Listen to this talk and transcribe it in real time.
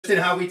in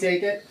how we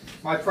take it.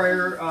 My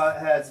prayer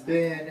has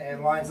been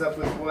and lines up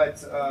with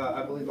what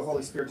I believe the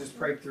Holy Spirit just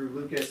prayed through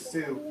Lucas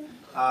too,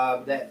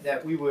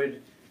 that we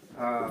would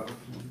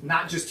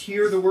not just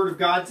hear the Word of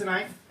God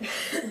tonight,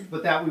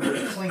 but that we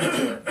would cling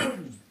to it.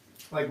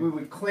 Like we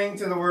would cling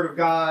to the Word of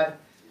God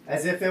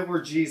as if it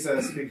were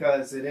Jesus,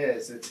 because it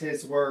is. It's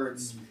His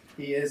words.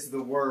 He is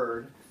the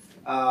Word.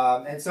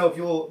 And so if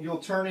you'll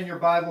turn in your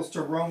Bibles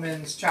to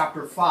Romans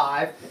chapter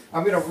 5,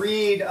 I'm going to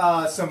read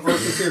some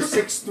verses here,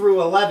 6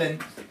 through 11.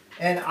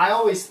 And I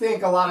always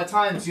think a lot of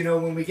times, you know,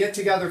 when we get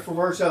together for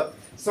worship,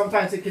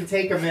 sometimes it can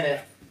take a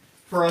minute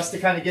for us to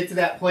kind of get to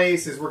that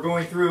place as we're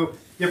going through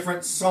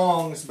different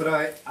songs.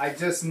 But I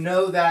just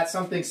know that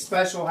something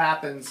special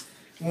happens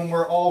when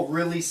we're all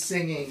really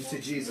singing to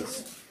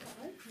Jesus.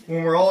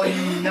 When we're all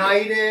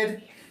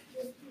united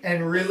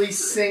and really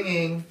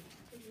singing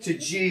to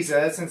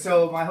Jesus. And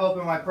so my hope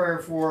and my prayer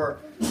for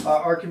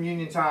our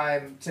communion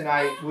time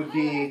tonight would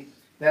be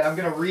that I'm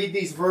going to read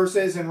these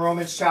verses in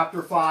Romans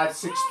chapter 5,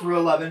 6 through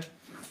 11.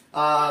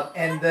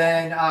 And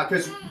then,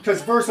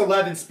 because verse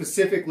 11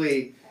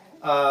 specifically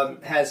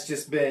has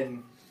just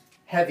been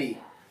heavy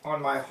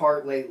on my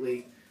heart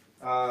lately.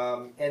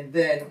 And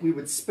then we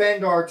would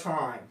spend our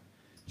time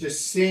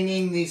just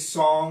singing these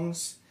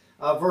songs.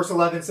 Verse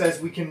 11 says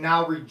we can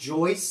now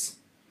rejoice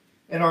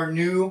in our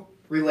new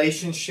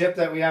relationship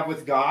that we have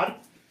with God,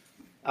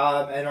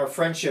 and our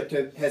friendship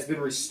has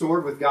been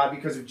restored with God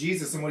because of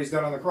Jesus and what He's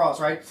done on the cross,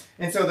 right?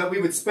 And so that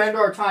we would spend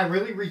our time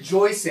really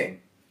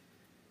rejoicing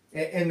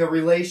in the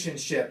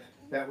relationship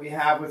that we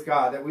have with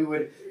God, that we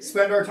would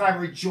spend our time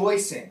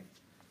rejoicing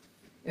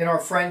in our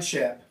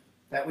friendship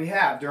that we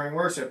have during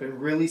worship and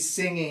really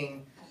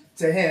singing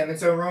to Him. And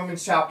so in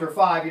Romans chapter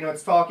 5, you know,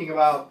 it's talking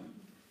about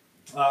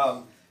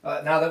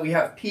now that we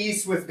have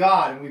peace with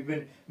God and we've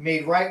been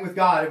made right with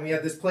God and we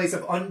have this place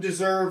of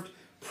undeserved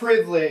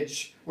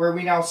privilege where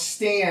we now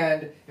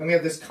stand and we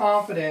have this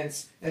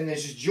confidence and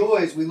this joy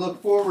as we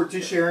look forward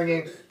to sharing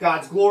in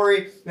God's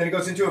glory. Then it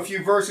goes into a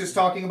few verses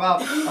talking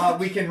about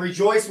we can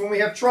rejoice when we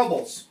have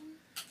troubles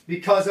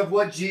because of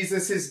what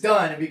Jesus has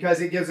done and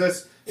because it gives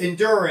us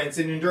endurance,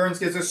 and endurance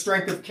gives us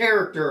strength of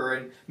character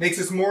and makes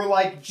us more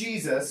like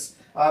Jesus,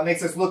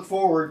 makes us look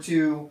forward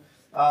to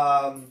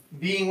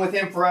being with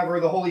Him forever.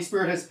 The Holy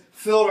Spirit has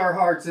filled our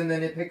hearts. And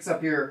then it picks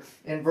up here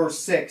in verse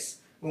 6.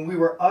 When we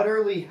were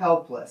utterly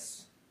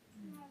helpless,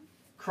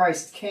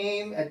 Christ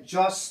came at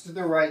just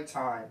the right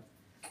time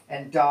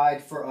and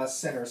died for us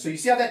sinners. So you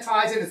see how that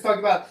ties in? It's talking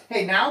about,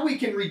 hey, now we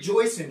can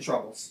rejoice in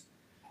troubles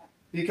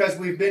because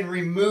we've been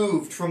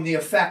removed from the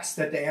effects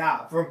that they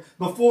have. From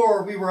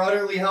before, we were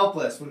utterly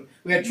helpless. When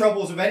we had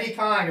troubles of any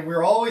kind, and we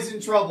were always in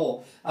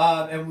trouble,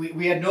 and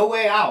we had no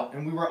way out,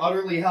 and we were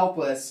utterly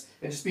helpless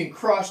and just being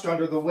crushed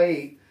under the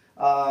weight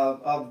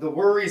of the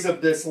worries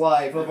of this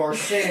life, of our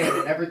sin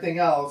and everything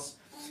else.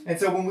 And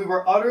so when we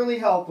were utterly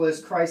helpless,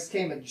 Christ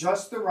came at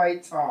just the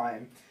right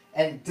time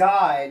and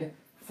died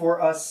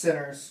for us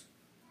sinners.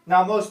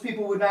 Now, most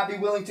people would not be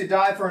willing to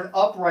die for an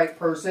upright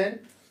person,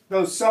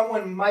 though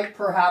someone might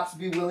perhaps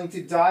be willing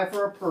to die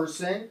for a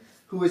person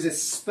who is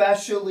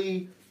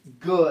especially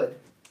good.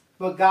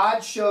 But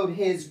God showed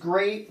His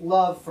great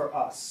love for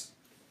us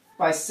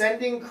by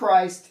sending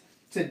Christ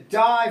to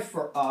die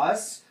for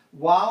us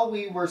while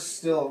we were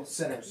still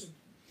sinners.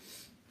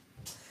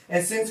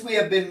 And since we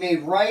have been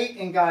made right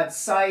in God's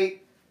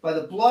sight by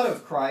the blood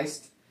of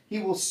Christ, He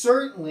will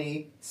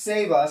certainly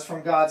save us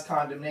from God's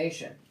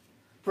condemnation.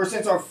 For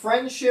since our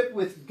friendship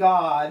with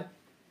God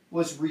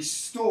was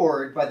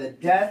restored by the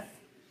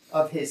death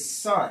of His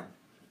Son,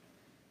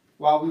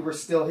 while we were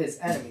still His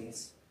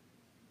enemies,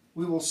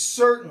 we will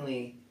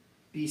certainly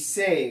be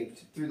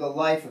saved through the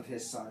life of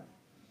His Son.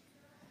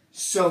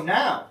 So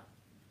now,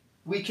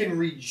 we can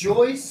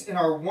rejoice in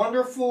our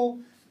wonderful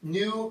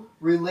new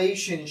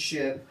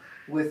relationship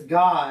with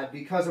God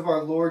because of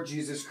our Lord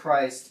Jesus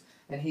Christ,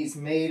 and He's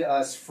made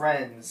us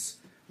friends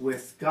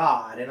with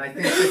God. And I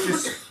think that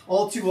just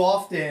all too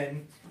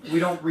often, we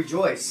don't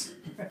rejoice.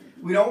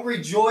 We don't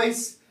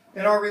rejoice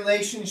in our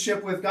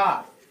relationship with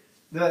God.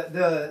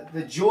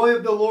 The joy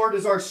of the Lord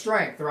is our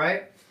strength,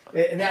 right?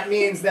 And that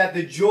means that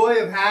the joy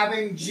of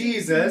having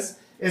Jesus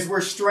is where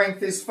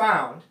strength is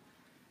found.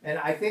 And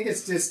I think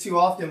it's just too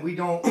often we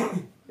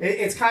don't...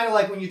 It's kind of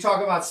like when you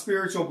talk about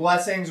spiritual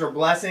blessings or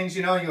blessings,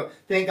 you know, you go,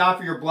 thank God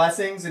for your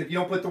blessings. And if you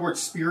don't put the word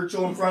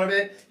spiritual in front of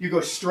it, you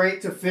go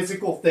straight to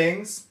physical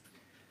things.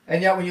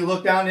 And yet when you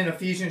look down in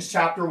Ephesians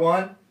chapter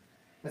 1,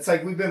 it's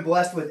like we've been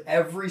blessed with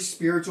every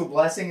spiritual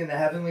blessing in the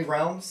heavenly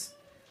realms.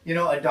 You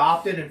know,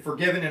 adopted and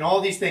forgiven and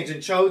all these things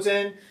and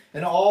chosen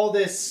and all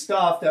this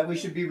stuff that we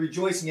should be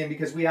rejoicing in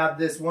because we have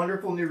this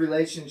wonderful new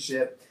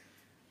relationship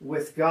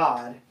with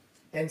God.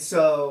 And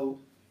so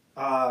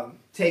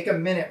take a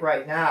minute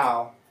right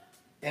now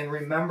and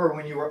remember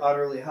when you were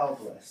utterly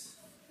helpless.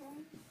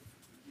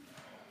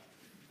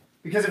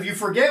 Because if you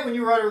forget when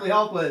you were utterly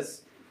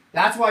helpless,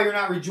 that's why you're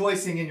not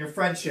rejoicing in your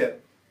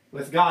friendship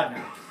with God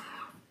now.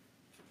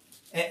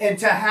 And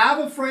to have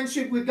a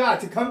friendship with God,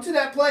 to come to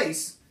that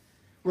place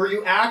where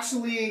you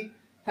actually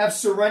have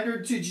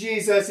surrendered to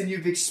Jesus and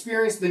you've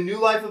experienced the new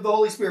life of the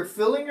Holy Spirit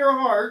filling your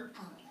heart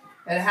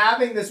and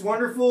having this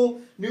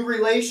wonderful new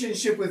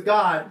relationship with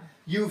God,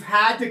 you've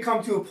had to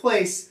come to a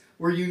place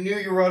where you knew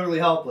you were utterly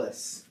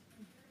helpless.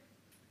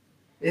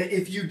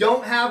 If you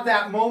don't have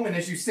that moment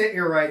as you sit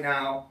here right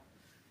now,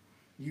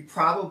 you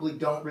probably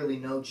don't really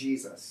know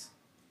Jesus.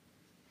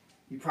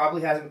 You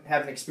probably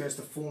haven't experienced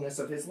the fullness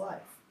of his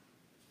life.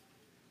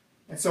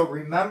 And so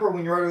remember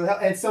when you're utterly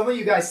helpless. And some of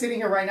you guys sitting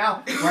here right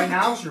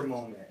now's your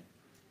moment.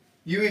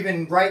 You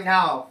even right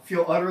now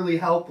feel utterly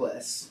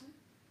helpless.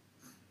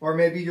 Or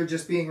maybe you're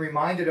just being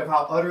reminded of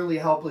how utterly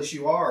helpless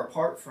you are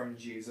apart from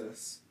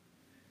Jesus.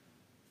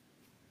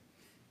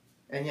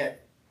 And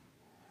yet,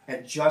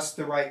 at just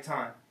the right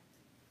time,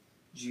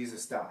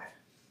 Jesus died.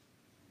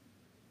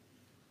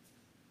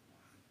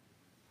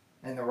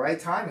 And the right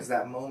time is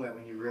that moment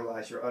when you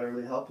realize you're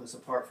utterly helpless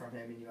apart from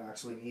him and you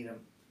actually need him.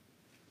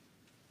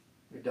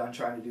 You're done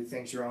trying to do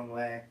things your own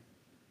way.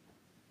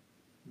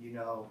 You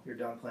know you're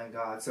done playing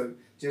God. So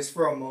just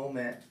for a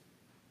moment,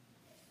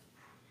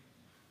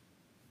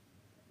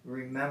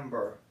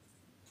 remember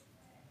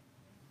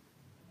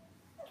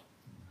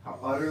how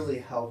utterly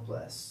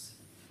helpless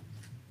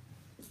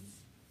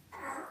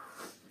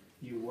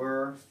you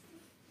were.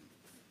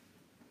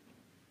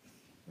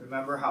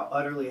 Remember how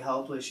utterly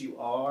helpless you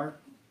are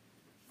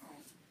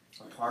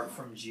apart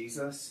from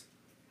Jesus.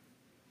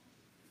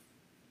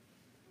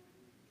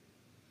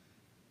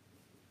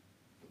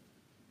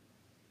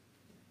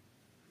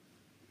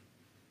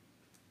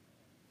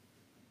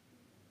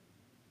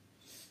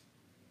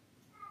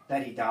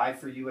 That he died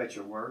for you at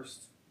your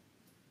worst.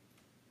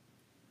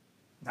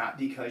 Not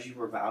because you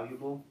were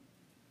valuable,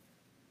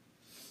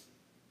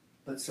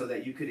 but so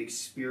that you could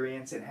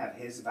experience and have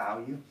his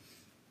value.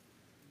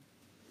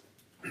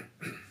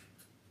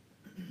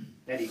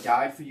 That he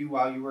died for you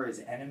while you were his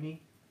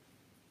enemy.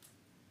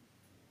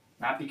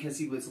 Not because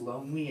he was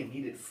lonely and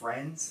needed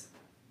friends,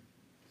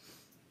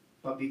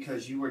 but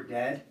because you were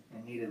dead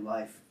and needed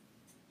life.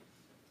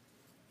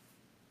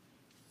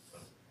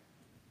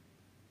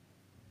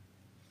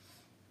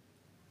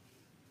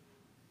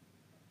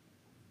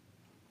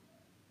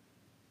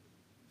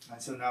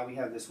 And so now we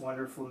have this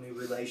wonderful new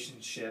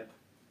relationship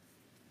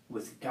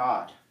with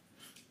God.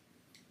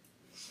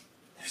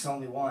 There's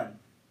only one.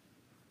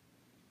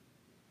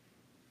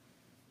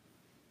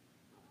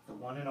 The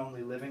one and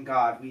only living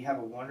God. We have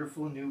a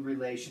wonderful new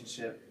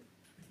relationship.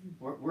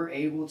 We're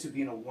able to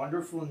be in a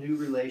wonderful new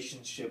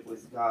relationship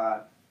with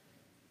God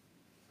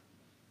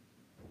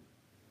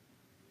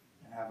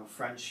and have a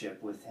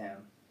friendship with him.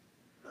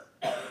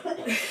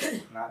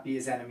 Not be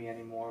his enemy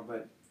anymore,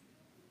 but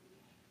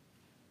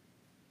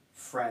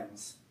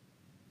friends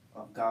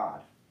of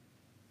God.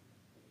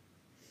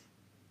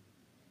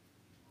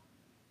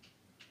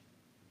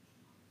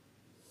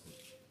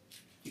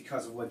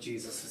 Because of what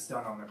Jesus has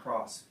done on the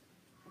cross.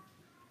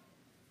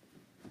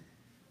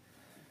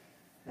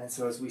 And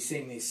so as we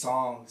sing these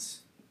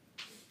songs,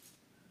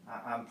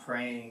 I'm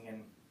praying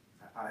and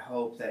I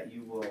hope that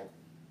you will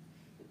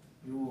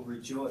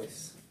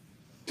rejoice.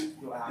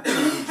 You'll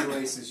actually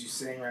rejoice as you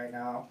sing right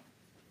now.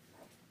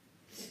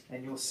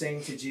 And you'll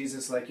sing to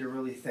Jesus like you're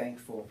really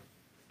thankful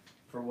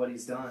for what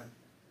he's done.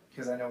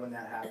 Because I know when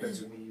that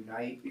happens, when we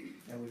unite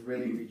and we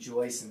really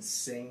rejoice and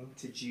sing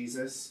to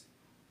Jesus,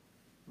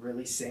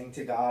 really sing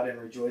to God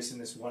and rejoice in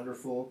this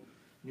wonderful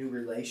new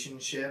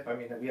relationship. I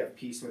mean, that we have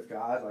peace with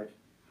God. Like,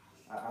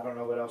 I don't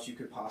know what else you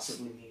could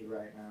possibly need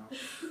right now.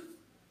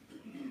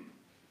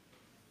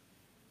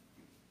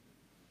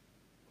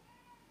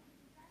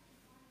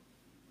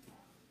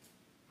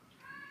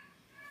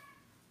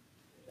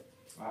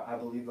 I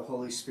believe the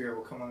Holy Spirit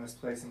will come on this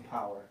place in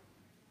power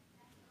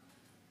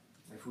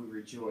if we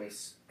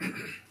rejoice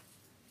in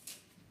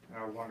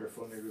our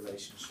wonderful new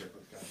relationship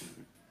with God.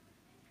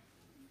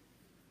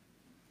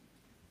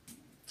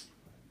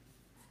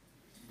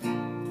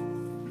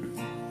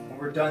 When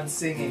we're done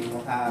singing,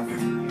 we'll have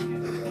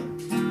communion together.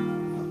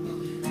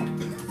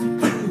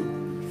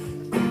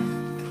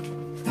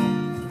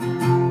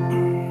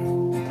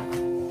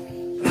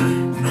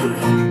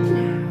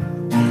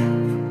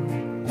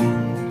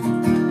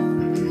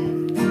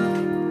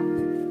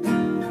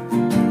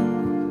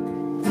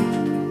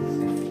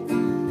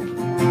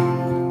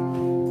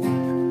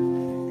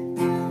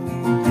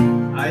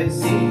 I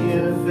see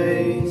your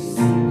face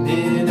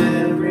in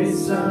every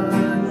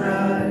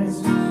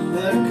sunrise.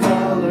 The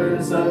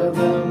colors of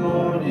the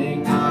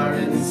morning are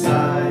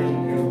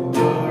inside your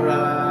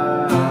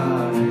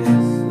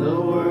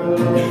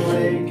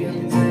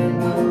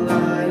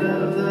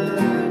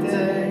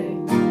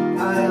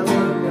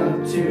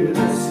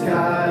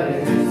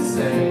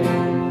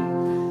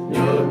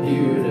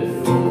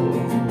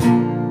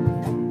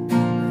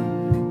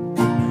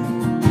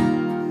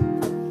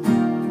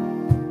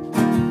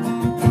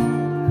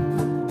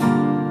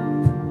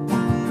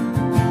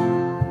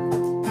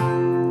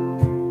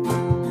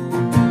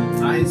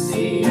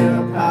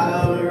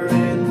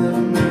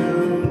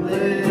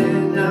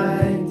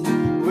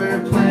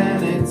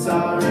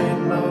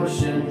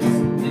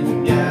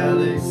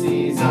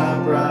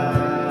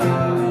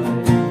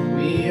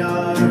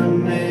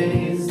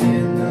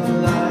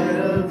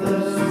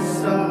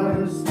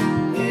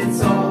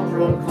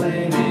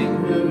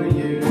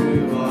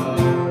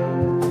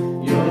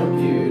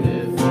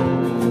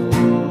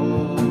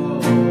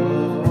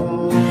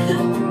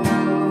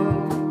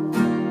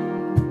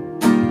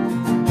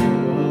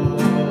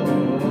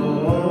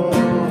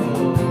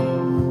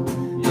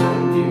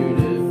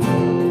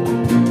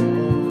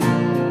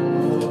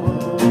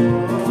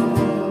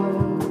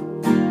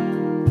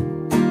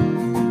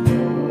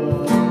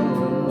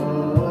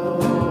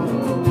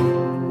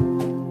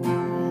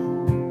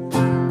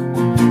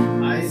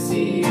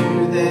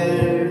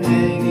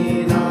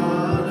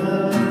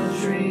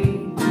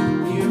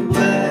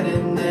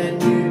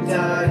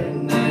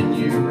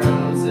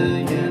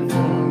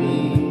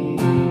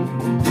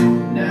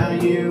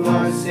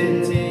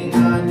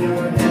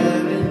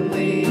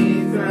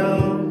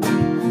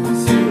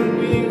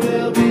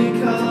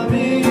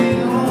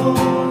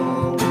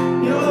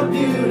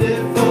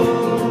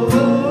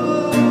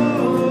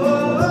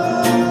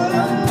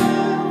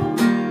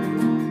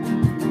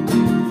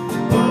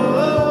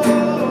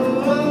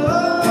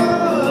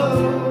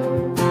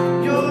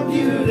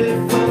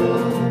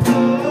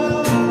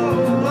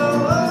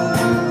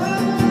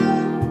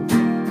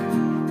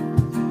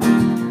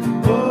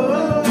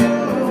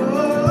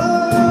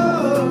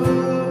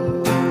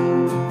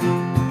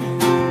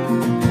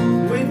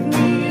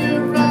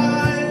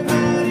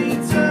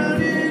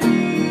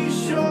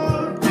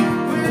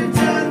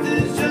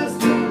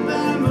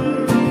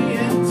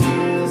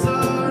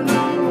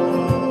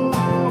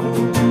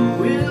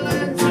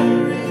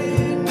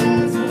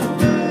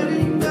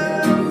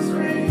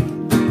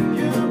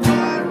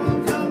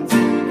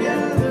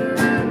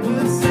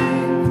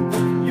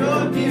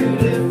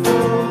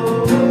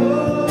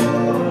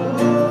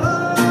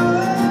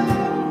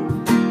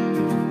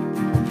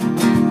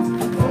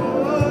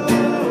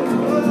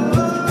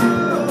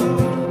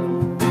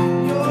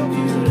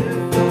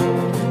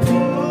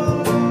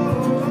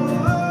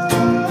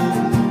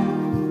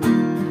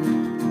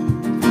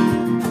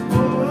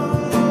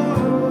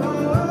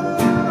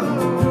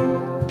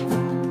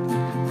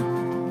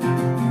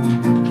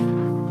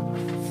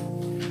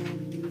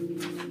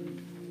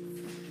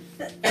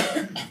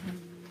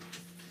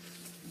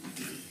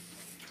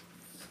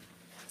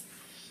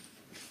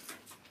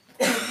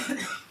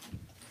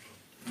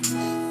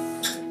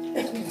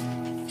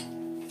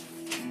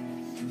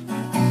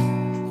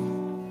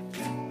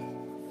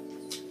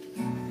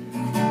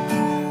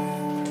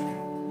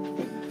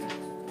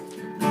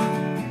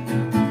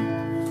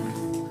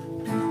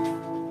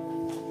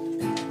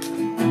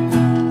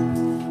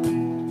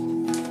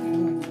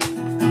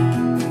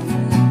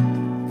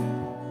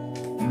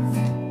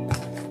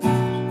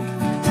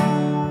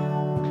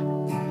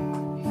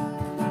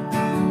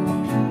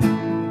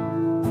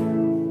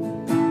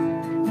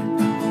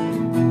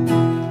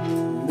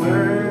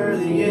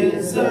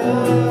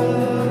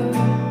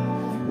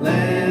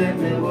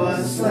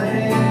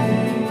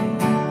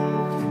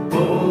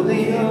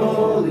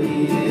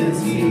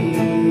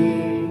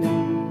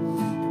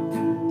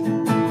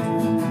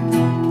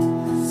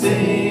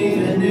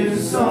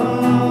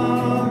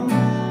song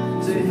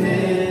to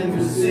him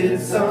who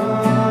sits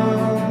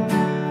on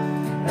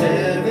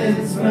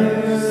heaven's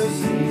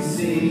mercy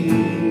seat.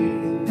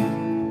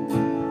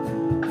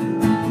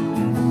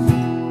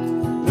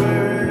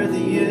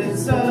 Worthy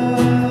is the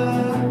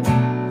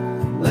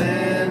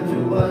Lamb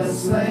who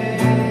was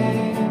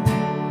slain,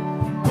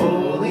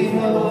 holy,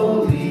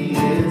 holy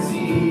is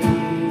he.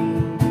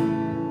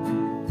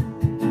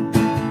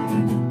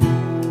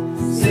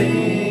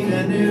 Sing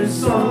a new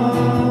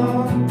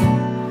song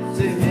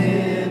to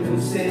him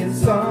who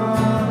sits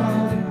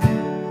on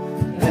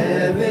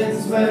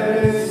heaven's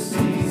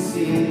mercy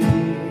seat.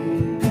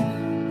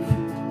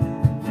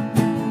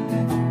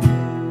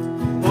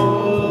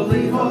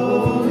 Holy,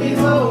 holy,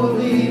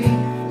 holy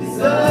is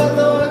the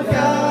Lord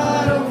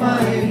God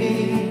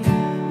Almighty,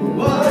 who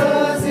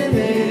was and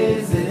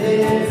is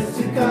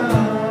to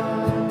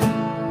come.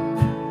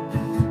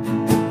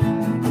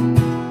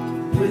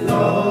 With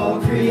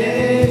all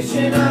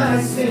creation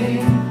I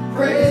sing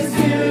praise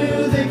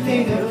to the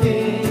King of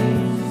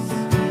Kings.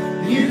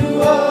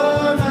 You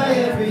are my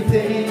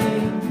everything,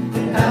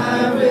 and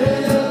I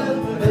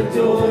will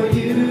adore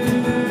you.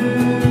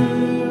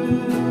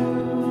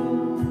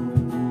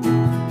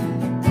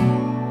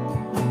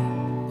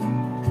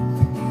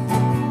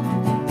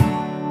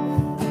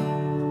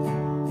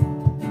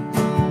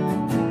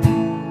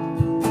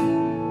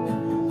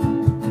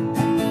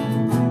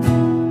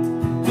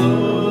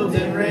 Clothed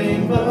in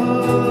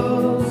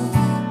rainbows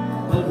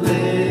of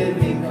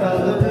living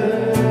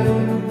color,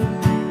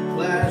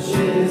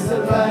 flashes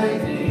of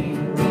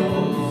lightning,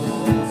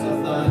 rolls of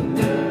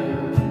thunder.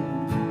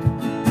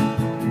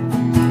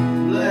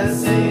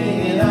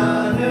 Blessing and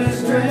honor,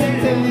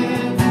 strength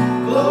and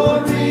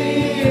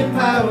glory and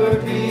power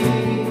be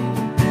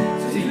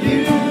to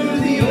you,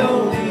 the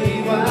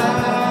only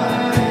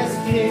wise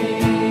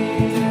King.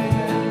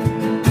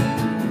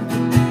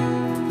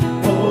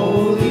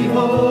 Holy,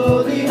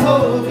 holy,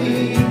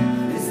 holy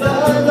is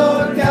the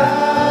Lord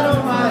God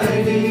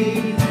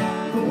Almighty,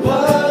 who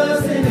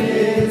was and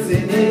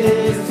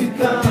is to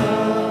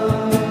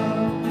come.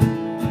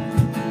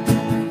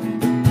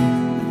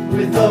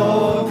 With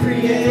all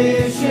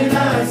creation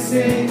I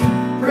sing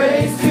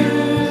praise to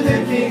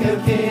the King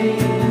of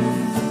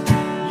Kings.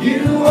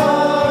 You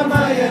are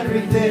my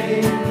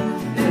everything,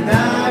 and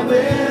I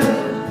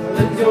will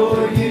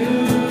adore you.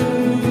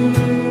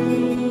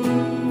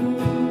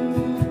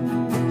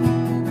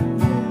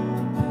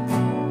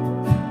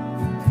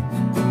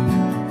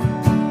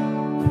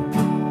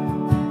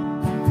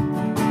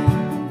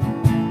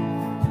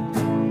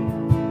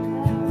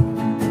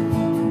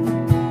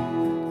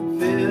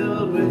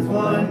 Filled with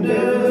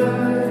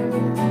wonder,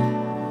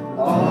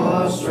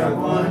 awestruck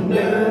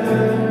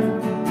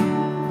wonder,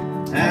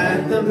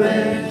 at the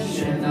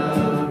mention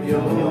of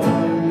your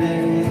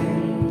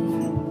name.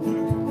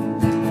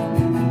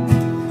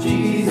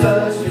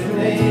 Jesus, your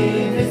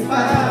name is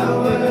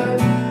power,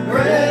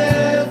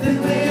 breath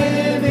and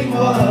living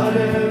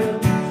water,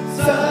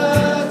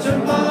 such a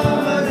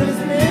marvelous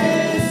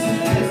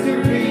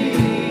mystery.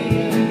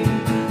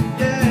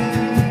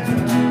 Yeah.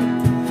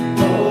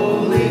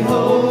 Holy,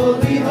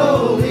 holy,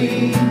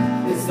 holy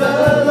is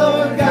the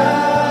Lord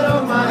God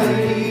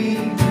Almighty,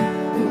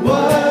 who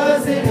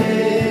was and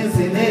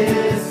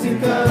is to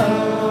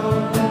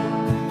come.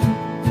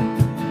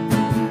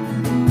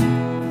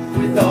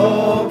 With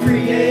all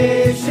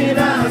creation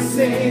I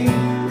sing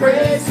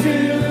praise to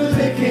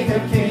the King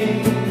of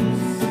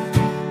Kings.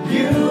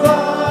 You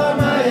are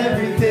my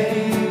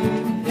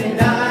everything,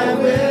 and I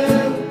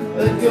will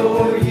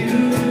adore you.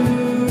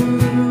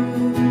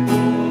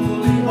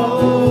 Holy,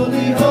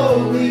 holy,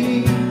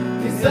 holy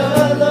is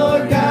the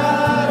Lord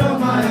God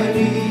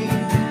Almighty,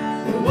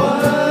 who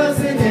was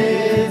and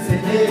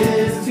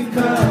is to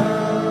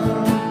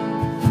come.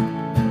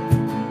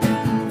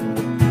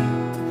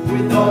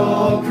 With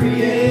all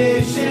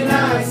creation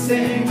I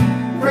sing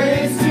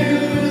praise to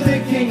the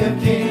King of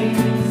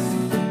Kings.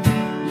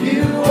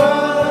 You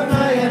are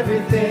my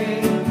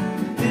everything,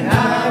 and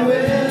I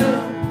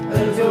will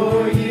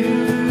adore you.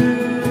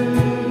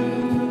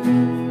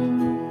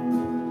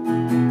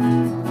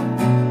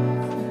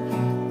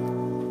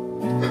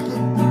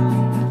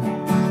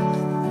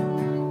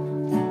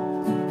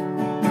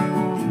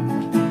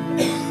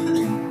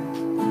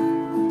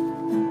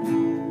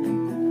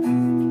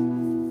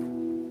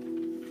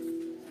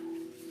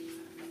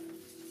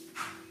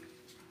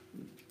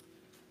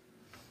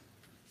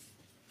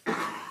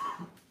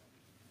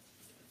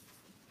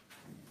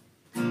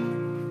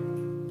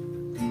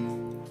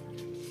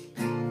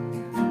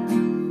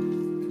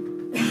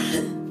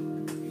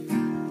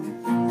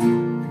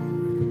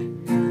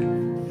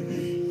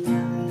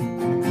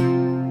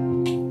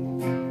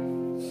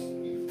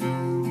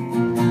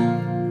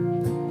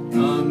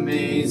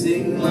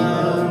 Amazing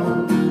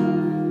love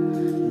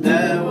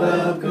that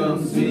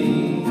welcomes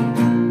me,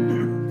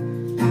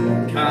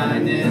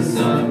 kindness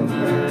of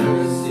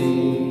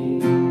mercy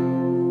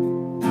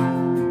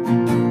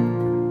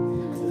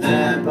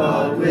that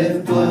bought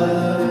with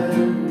blood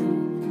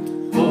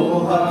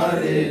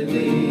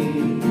wholeheartedly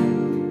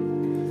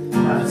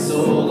my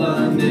soul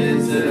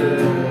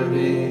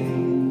undeserving.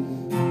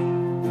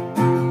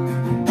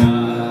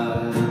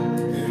 God,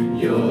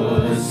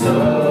 you're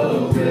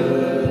so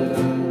good.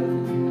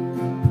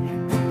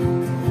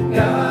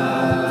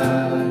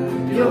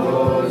 God,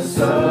 you're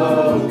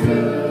so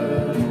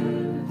good.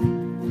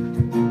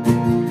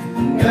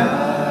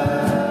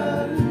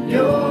 God,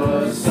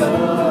 you're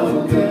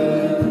so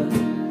good.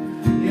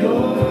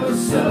 You're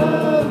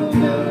so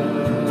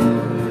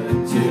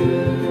good to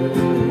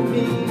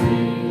me.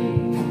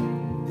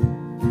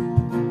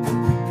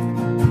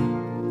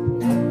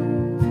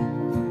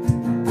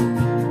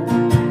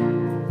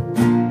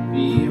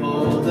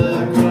 Behold the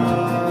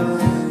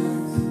cross,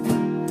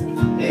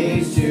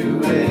 age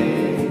to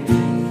age,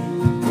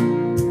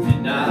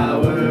 and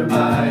hour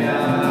by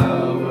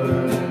hour.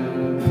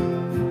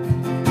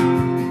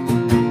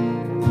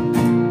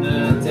 The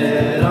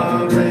dead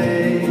are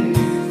raised,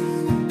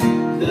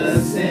 the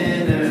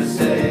sinners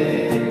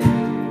saved,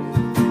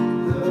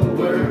 the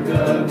work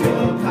of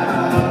your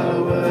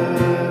power.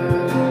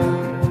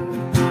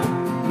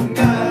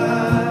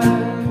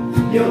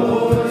 God,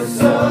 you're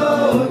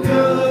so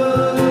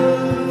good.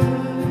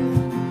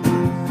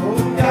 Oh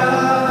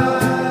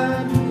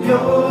God,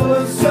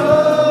 you're so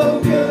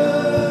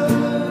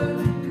good.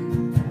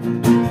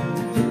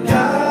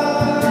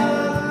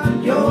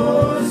 God,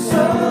 you're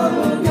so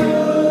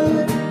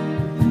good.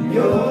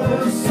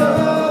 You're so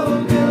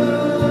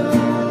good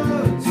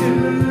to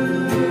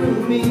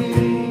me.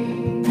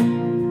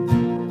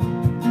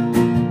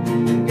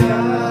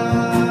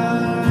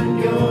 God,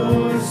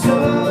 you're so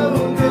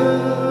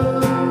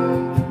good.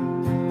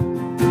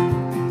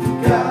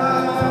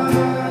 God,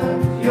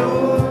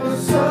 you're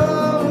so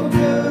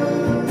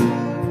good.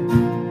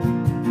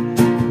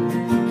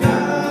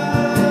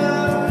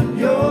 God,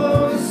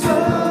 you're so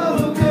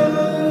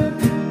good.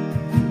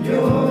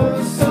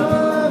 You're so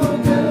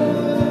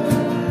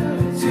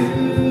good to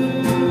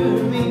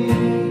me.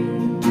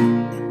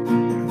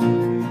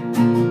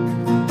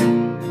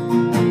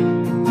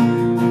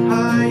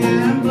 I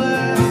am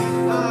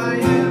blessed, I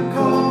am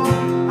called,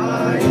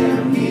 I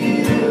am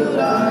healed,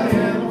 I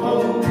am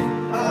whole,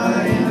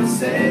 I am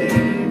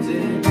saved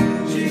in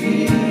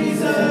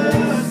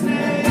Jesus'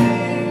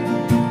 name.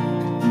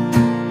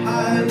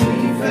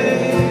 Highly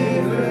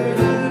favored,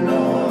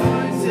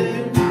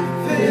 anointed,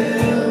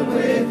 filled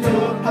with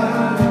your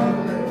power,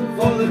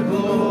 for the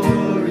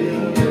glory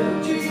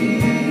of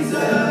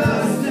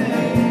Jesus'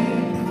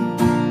 name.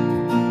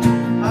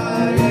 I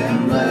am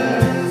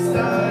blessed,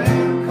 I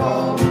am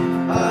called,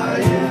 I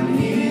am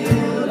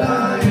healed,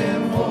 I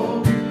am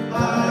whole,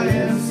 I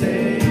am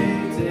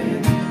saved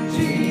in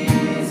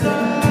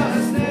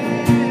Jesus'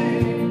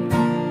 name.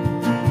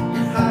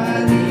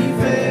 Highly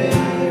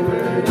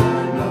favored,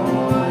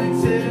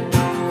 anointed,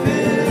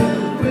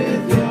 filled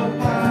with your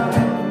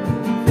power,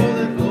 for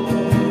the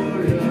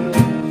glory of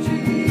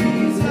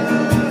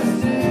Jesus'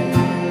 name.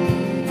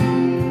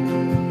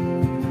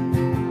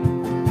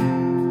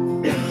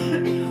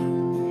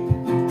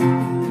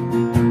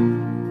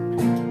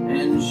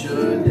 And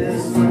should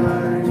this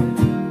life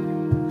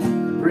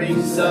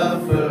bring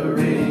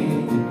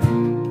suffering,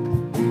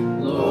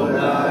 Lord,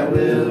 I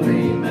will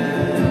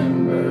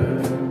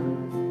remember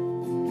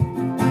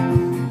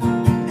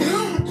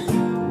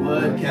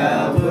what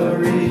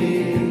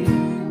Calvary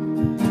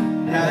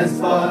has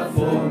fought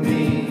for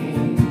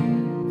me,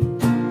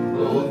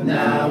 both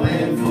now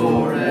and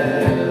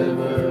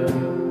forever.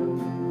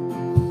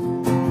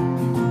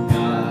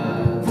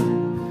 God,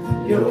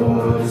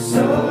 you're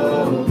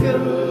so good.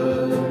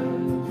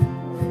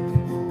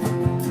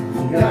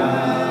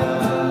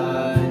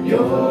 God,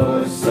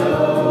 you're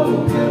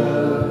so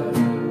good.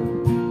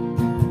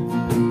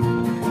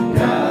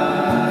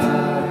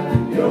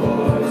 God,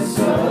 you're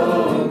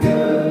so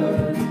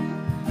good.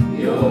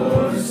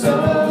 You're so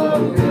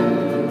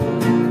good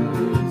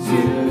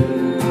to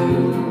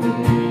me.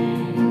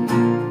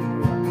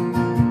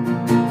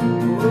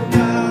 Oh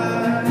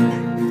God,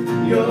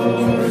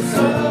 you're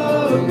so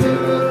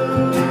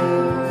good.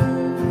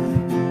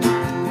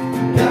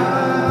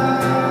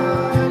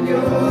 God,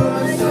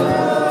 you're so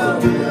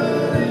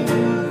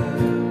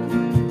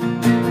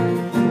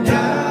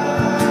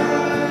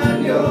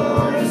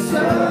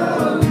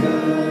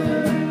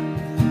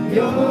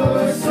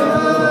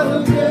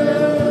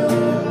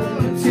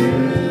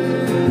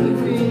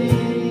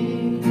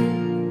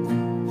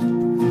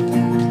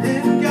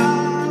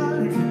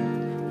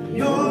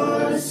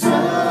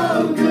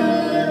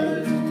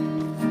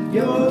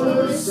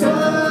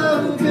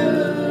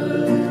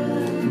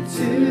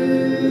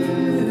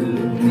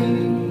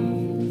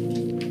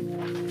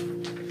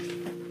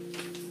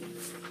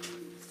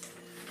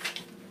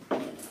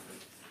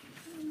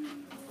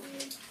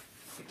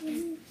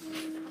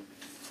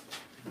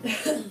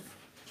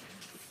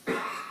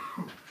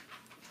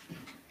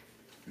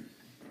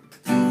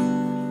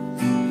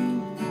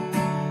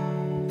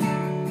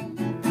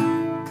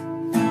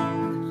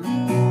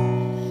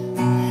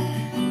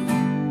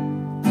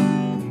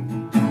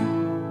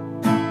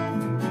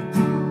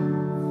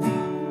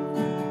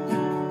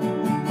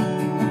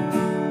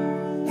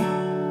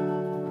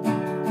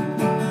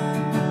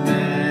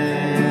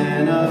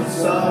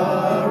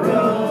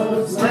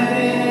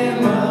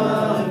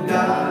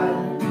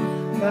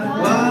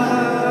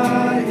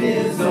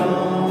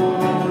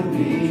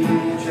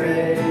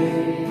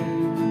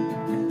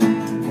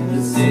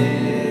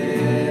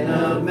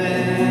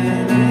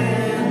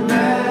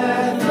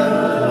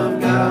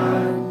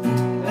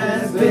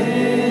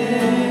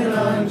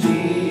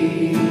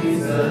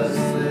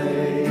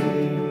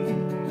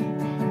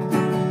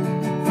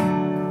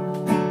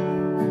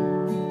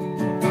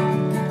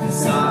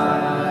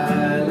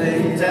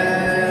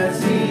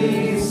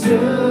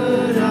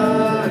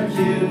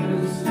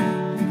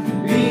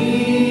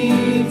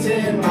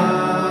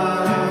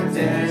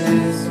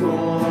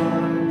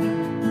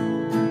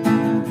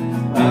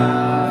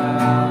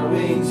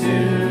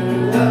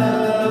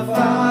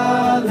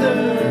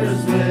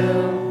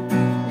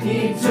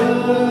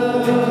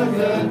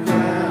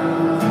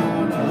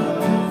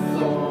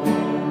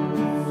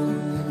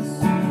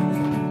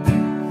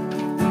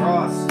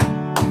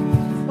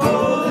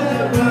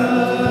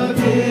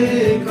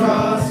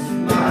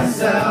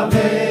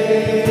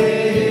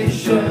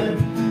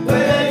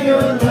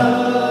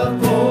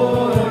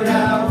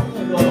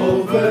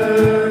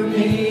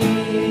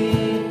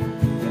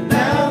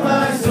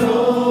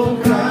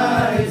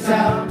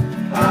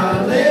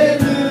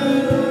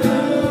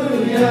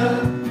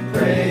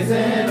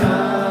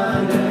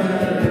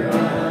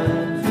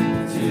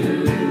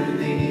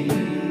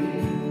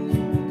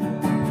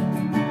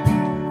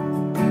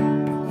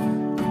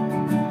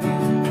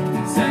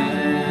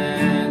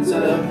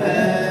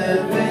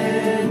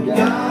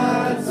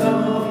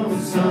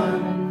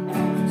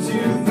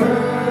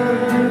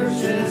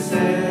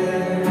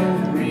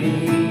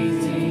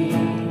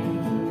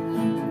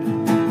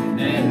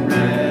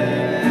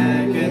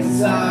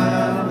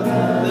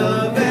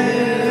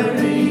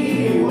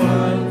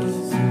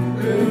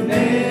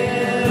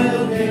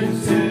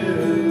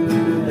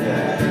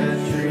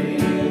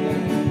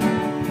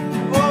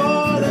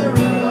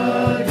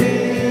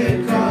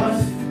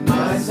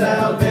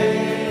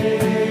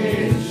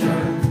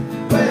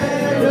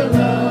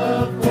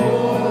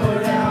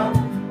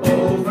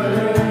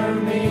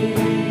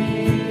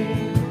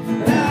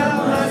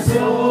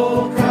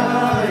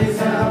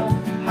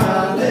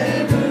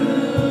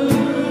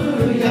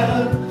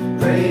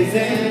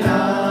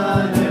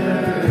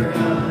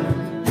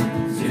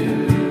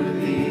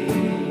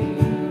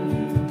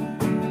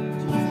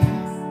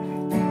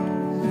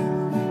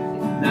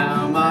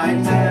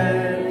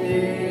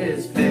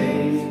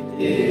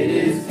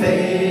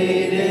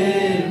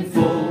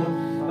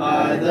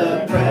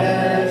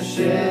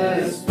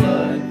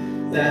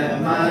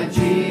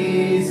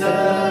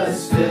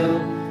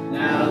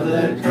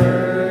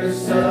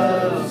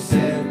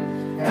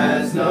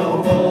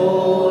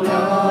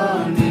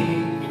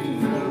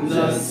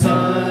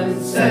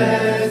Son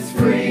sets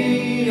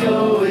free,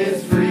 oh,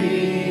 it's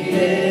free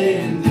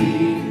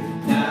indeed.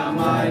 Now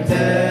my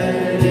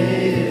debt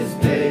is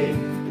paid,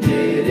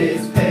 it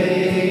is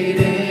paid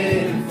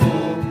in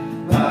full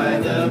by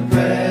the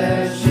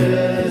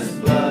precious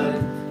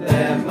blood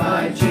that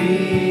my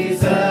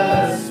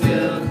Jesus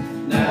spilled.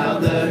 Now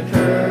the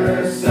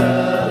curse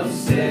of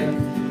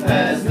sin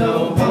has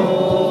no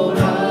hold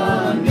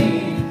on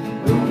me,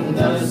 whom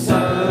the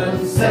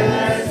Son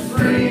sets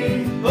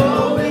free,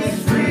 oh,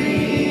 it's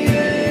free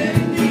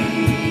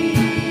indeed.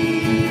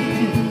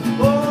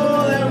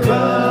 Oh, that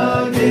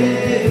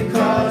rugged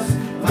cross,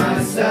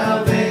 my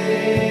salvation,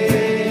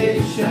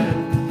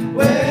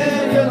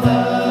 where your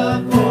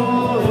love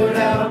poured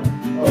out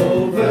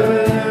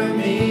over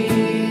me.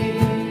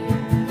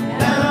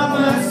 Now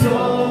my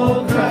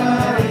soul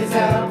cries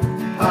out,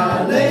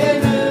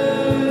 hallelujah,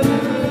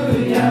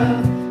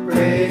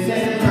 praise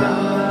and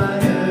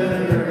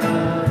honor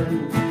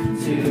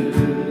unto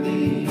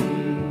thee.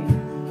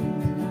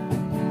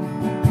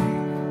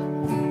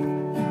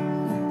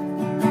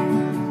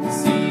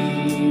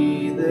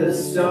 See, the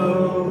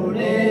stone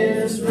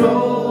is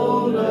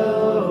rolled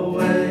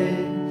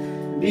away,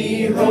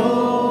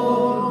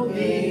 behold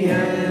the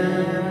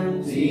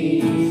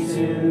empty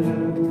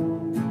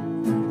tomb.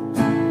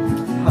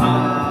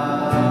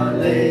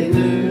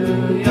 Hallelujah,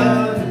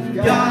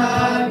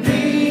 God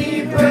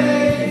be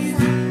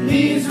praised,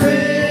 He's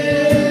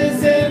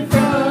risen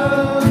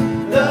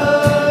from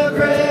the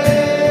grave.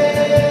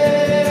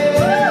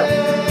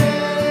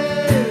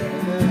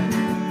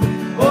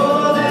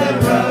 Oh, that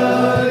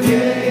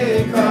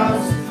rugged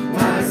cross,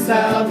 my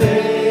salvation,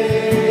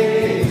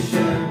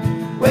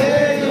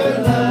 where your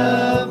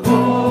love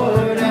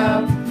poured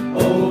out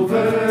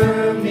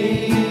over me.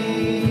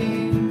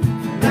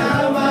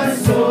 Now my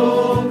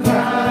soul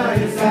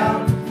cries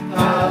out,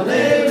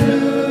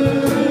 hallelujah,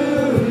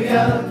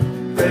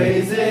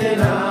 praise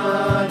and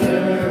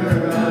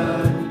honor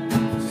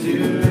unto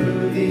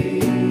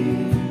thee.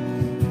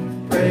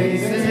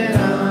 Praise and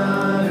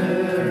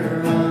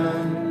honor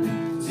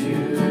unto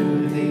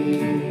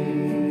thee.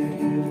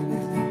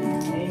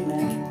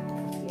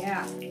 Amen.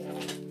 Yeah.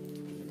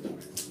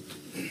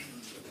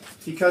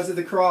 Because of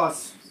the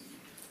cross,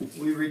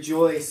 we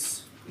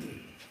rejoice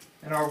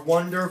in our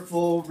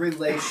wonderful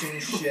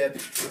relationship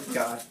with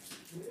God.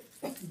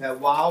 That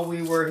while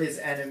we were His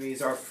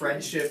enemies, our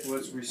friendship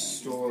was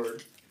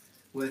restored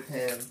with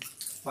Him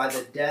by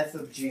the death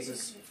of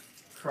Jesus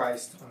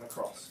Christ on the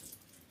cross.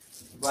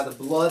 By the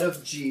blood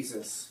of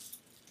Jesus,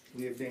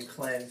 we have been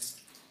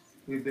cleansed.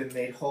 We've been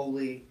made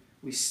holy.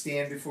 We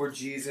stand before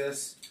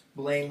Jesus,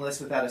 blameless,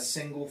 without a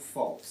single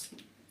fault.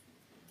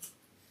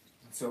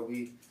 And so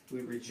we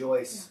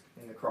rejoice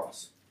in the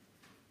cross.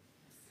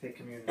 Take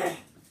communion.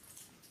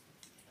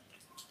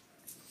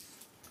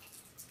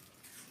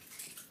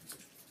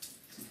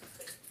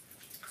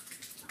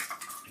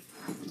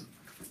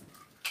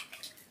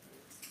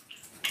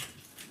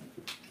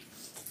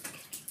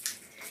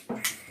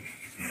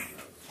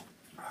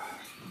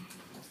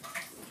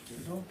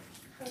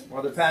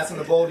 While they're passing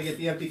the bowl to get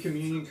the empty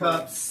communion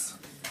cups,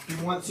 if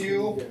you want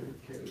to,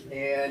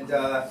 and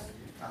I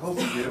hope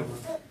you do,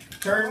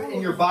 turn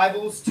in your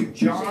Bibles to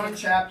John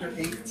chapter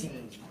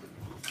 18.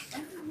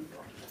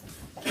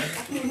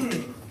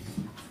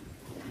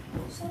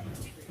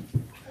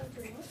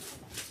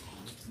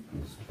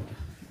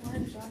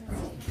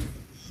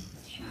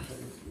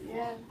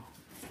 Yeah.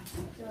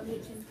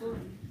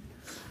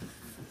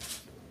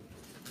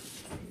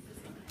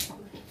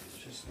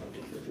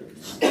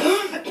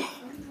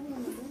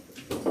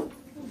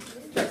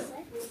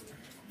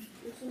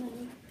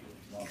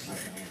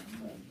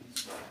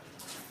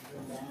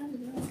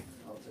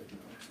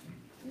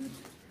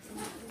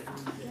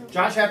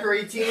 John chapter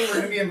 18, we're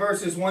going to be in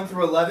verses 1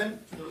 through 11.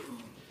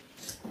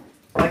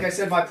 Like I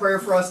said, my prayer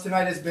for us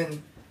tonight has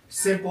been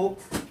simple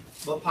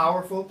but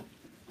powerful.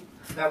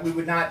 That we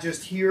would not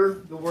just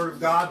hear the Word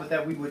of God, but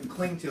that we would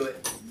cling to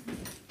it.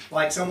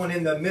 Like someone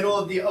in the middle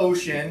of the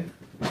ocean,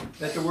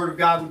 that the Word of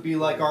God would be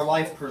like our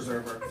life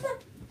preserver.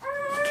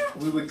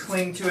 We would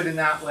cling to it in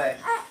that way.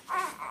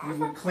 We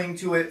would cling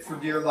to it for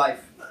dear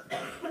life.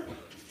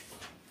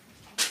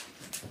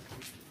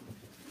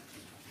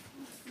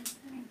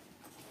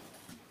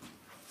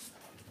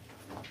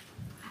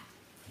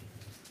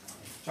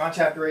 John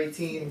chapter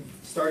 18,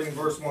 starting in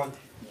verse 1.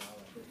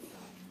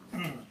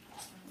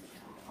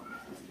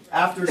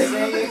 After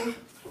saying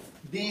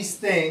these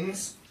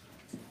things,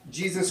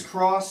 Jesus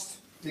crossed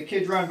the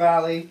Kidron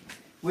Valley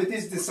with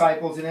his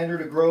disciples and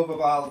entered a grove of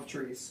olive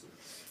trees.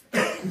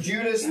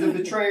 Judas, the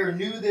betrayer,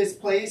 knew this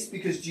place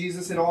because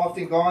Jesus had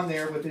often gone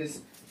there with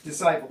his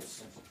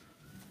disciples.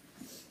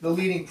 The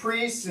leading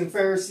priests and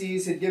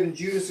Pharisees had given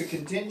Judas a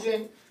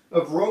contingent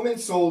of Roman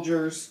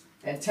soldiers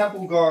and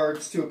temple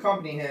guards to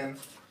accompany him.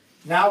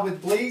 Now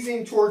with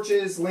blazing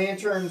torches,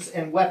 lanterns,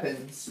 and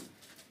weapons,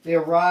 they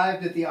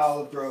arrived at the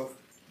olive grove.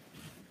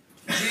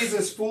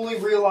 Jesus fully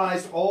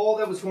realized all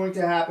that was going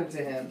to happen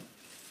to him,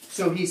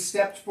 so he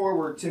stepped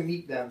forward to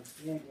meet them.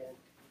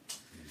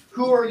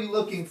 "Who are you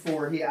looking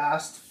for?" he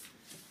asked.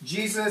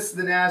 Jesus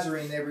the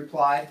Nazarene, they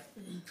replied.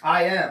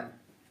 I am,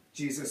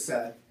 Jesus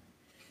said.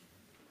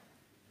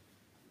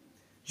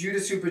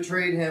 Judas, who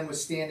betrayed him,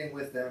 was standing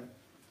with them.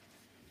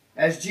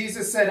 As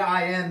Jesus said,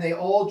 I am, they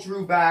all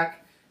drew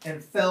back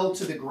and fell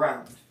to the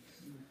ground.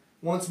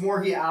 Once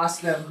more he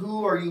asked them,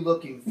 who are you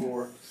looking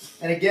for?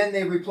 And again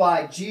they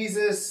replied,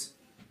 Jesus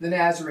the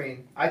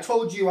Nazarene. I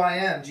told you I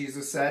am,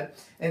 Jesus said.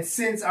 And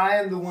since I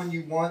am the one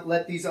you want,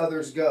 let these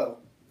others go.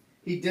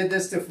 He did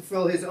this to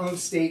fulfill his own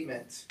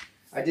statement.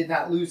 I did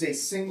not lose a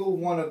single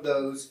one of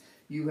those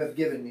you have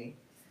given me.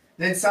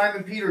 Then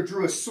Simon Peter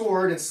drew a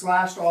sword and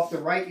slashed off the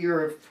right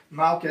ear of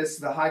Malchus,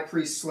 the high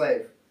priest's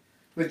slave.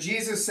 But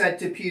Jesus said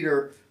to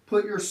Peter,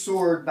 put your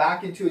sword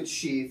back into its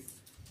sheath.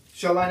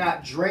 Shall I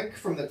not drink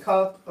from the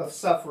cup of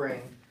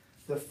suffering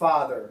the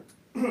Father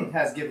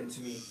has given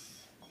to me?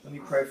 Let me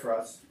pray for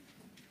us.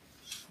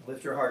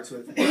 Lift your hearts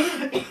with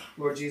me.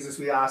 Lord Jesus,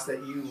 we ask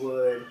that you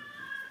would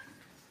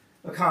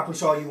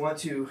accomplish all you want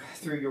to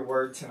through your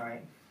word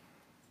tonight.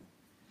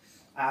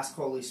 Ask,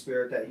 Holy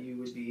Spirit, that you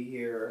would be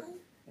here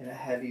in a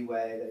heavy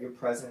way, that your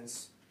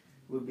presence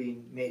would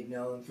be made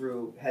known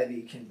through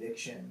heavy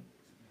conviction,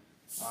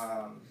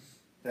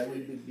 that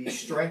we would be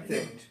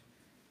strengthened,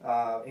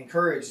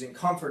 encouraged, and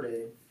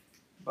comforted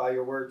by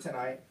your word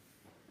tonight.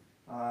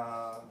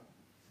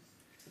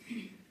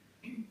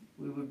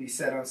 We would be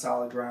set on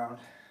solid ground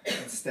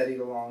and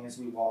steadied along as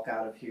we walk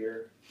out of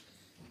here.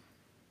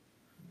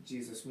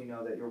 Jesus, we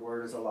know that your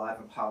word is alive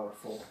and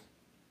powerful.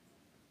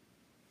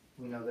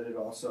 We know that it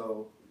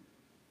also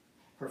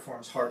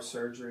performs heart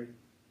surgery.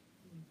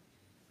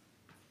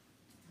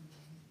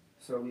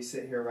 So we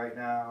sit here right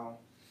now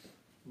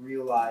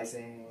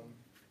realizing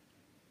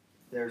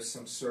there's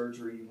some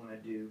surgery you want to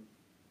do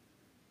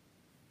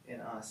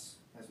in us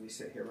as we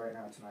sit here right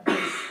now tonight.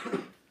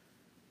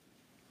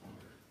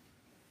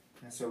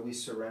 And so we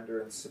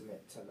surrender and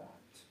submit to that.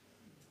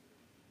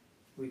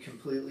 We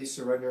completely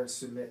surrender and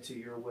submit to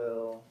your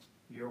will,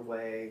 your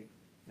way,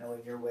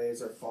 knowing your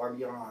ways are far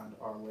beyond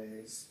our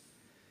ways.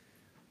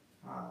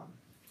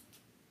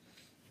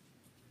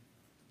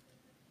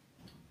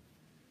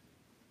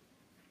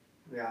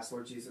 We ask,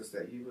 Lord Jesus,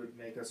 that you would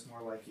make us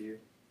more like you.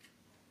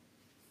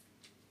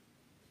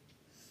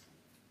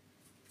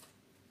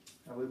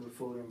 And we would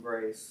fully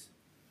embrace,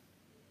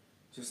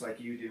 just like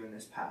you do in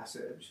this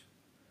passage,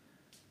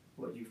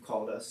 what you've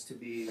called us to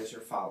be as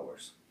your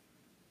followers.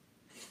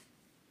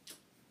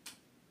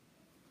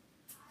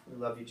 We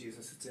love you,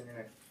 Jesus. It's in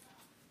your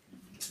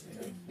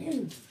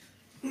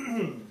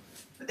name.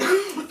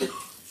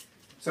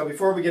 So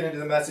before we get into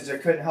the message, I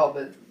couldn't help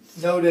but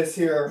notice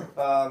here,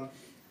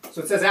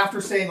 so it says,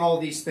 after saying all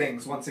these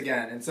things, once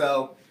again. And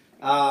so,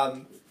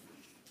 John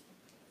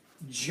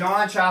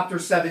chapter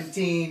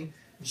 17,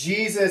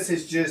 Jesus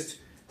has just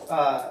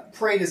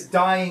prayed his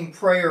dying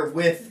prayer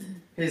with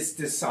his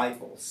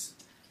disciples.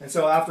 And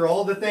so after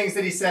all the things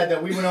that he said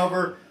that we went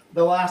over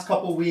the last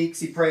couple weeks,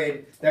 he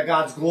prayed that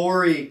God's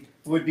glory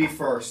would be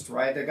first,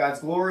 right? That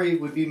God's glory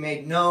would be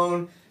made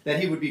known, that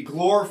he would be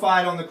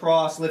glorified on the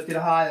cross, lifted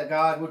high, that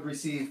God would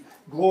receive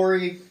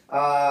glory,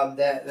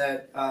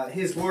 that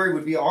his glory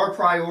would be our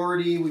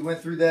priority. We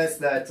went through this,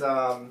 that,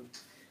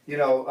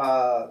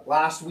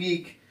 last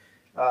week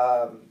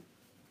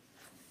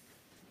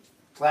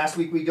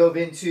we dove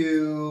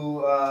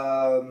into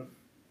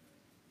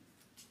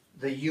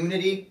the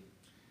unity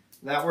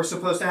that we're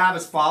supposed to have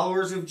as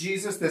followers of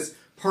Jesus, this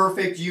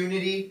perfect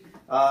unity.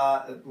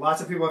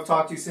 Lots of people I've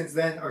talked to since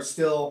then are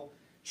still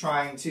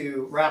trying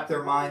to wrap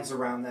their minds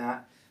around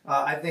that.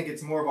 I think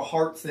it's more of a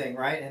heart thing,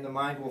 right? And the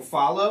mind will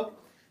follow.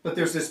 But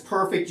there's this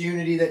perfect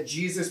unity that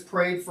Jesus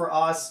prayed for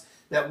us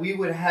that we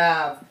would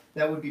have,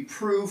 that would be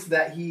proof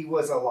that he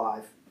was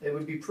alive. It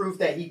would be proof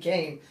that he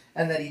came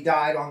and that he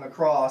died on the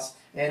cross.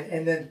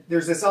 And then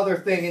there's this other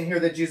thing in here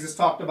that Jesus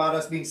talked about,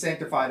 us being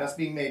sanctified, us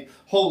being made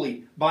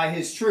holy by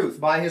his truth,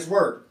 by his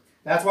word.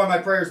 That's why my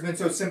prayer has been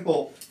so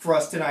simple for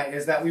us tonight,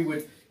 is that we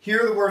would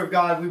hear the word of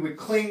God, we would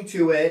cling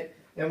to it,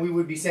 and we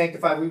would be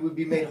sanctified, we would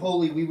be made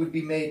holy, we would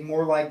be made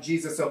more like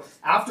Jesus. So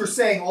after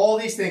saying all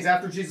these things,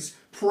 after Jesus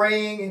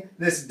praying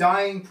this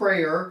dying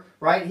prayer,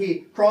 right,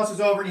 he crosses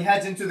over and he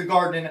heads into the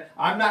garden. And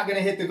I'm not going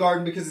to hit the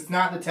garden because it's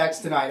not in the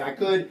text tonight. I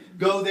could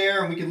go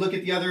there and we could look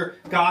at the other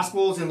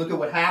Gospels and look at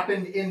what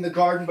happened in the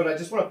garden, but I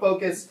just want to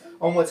focus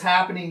on what's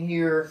happening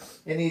here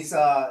in these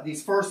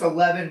first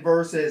 11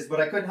 verses. But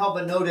I couldn't help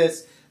but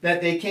notice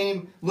that they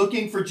came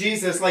looking for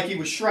Jesus like he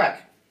was Shrek.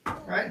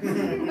 Right?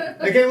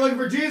 They came looking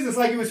for Jesus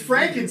like he was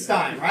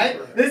Frankenstein, right?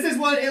 This is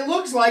what it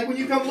looks like when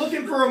you come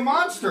looking for a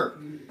monster.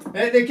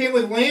 And they came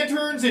with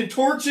lanterns and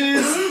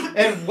torches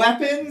and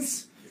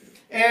weapons.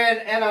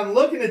 And I'm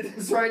looking at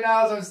this right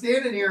now as I'm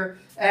standing here.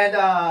 And,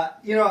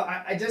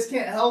 I just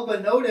can't help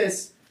but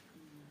notice,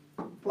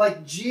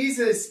 like,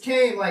 Jesus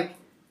came, like,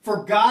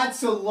 for God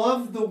so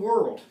loved the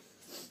world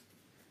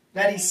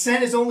that he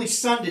sent his only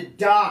son to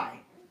die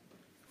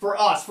for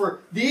us,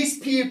 for these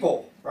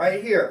people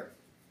right here.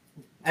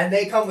 And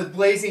they come with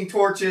blazing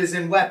torches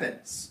and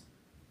weapons.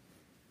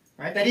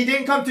 Right? That he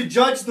didn't come to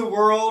judge the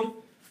world,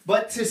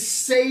 but to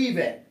save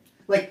it.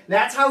 Like,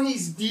 that's how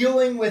he's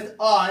dealing with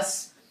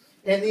us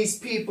and these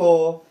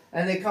people,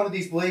 and they come with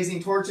these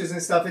blazing torches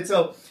and stuff. And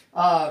so,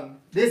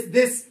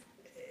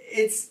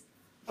 it's,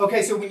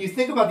 okay, so when you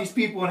think about these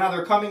people and how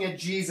they're coming at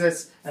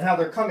Jesus and how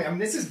they're coming, I mean,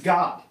 this is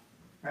God,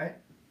 right?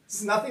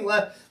 It's nothing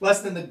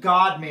less than the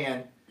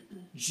God-man,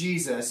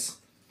 Jesus.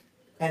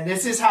 And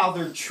this is how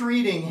they're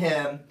treating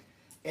him.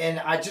 And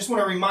I just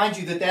want to remind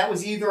you that that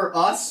was either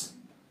us.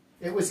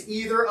 It was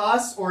either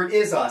us or it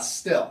is us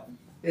still.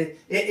 It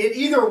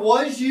either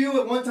was you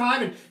at one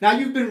time and now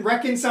you've been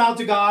reconciled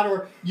to God,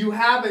 or you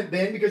haven't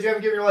been because you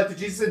haven't given your life to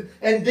Jesus.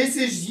 And this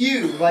is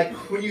you. Like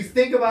when you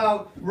think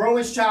about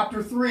Romans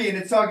chapter 3 and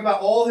it's talking about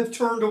all have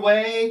turned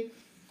away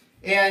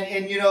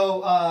and you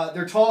know,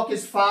 their talk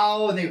is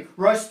foul and they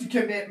rush to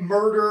commit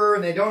murder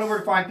and they don't know where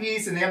to find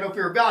peace and they have no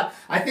fear of God.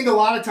 I think a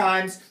lot of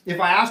times if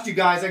I asked you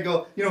guys, I'd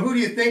go, you know, who do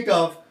you think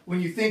of when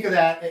you think of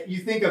that? You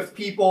think of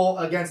people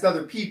against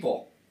other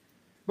people.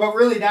 But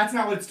really, that's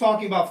not what it's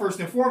talking about first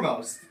and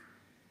foremost.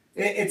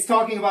 It's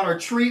talking about our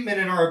treatment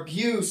and our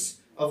abuse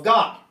of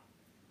God.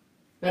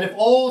 That if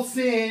all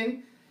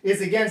sin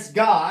is against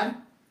God,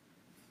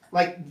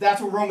 like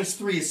that's what Romans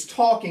 3 is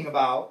talking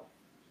about,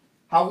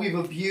 how we've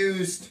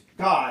abused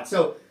God.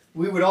 So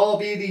we would all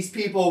be these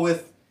people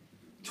with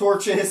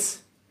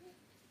torches.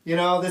 You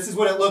know, this is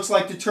what it looks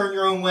like to turn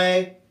your own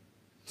way,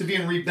 to be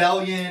in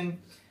rebellion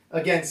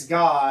against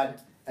God.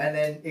 And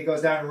then it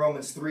goes down in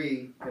Romans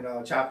 3, you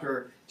know,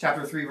 chapter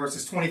 3,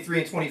 verses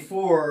 23 and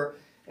 24,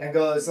 and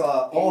goes,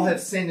 all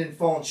have sinned and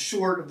fallen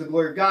short of the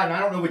glory of God. And I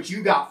don't know what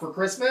you got for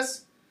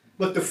Christmas,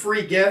 but the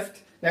free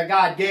gift that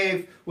God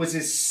gave was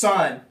his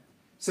Son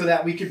so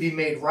that we could be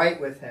made right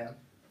with him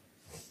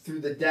through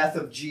the death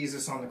of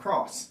Jesus on the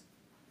cross.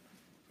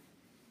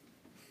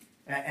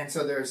 And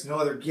so there's no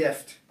other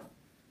gift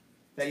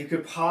that you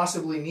could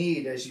possibly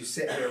need as you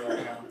sit here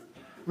right now.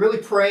 Really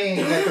praying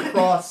that the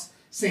cross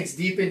sinks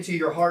deep into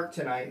your heart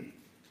tonight.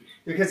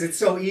 Because it's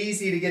so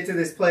easy to get to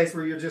this place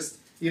where you're just,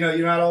 you know,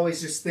 you're not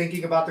always just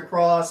thinking about the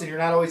cross and you're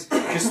not always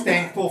just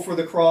thankful for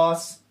the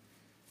cross.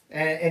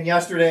 And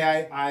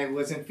yesterday I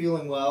wasn't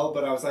feeling well,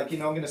 but I was like, you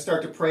know, I'm going to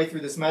start to pray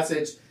through this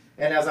message.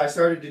 And as I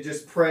started to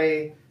just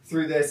pray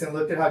through this and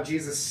looked at how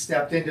Jesus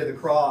stepped into the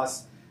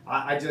cross,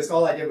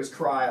 all I did was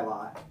cry a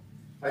lot.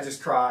 I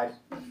just cried.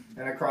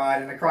 And I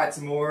cried and I cried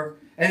some more.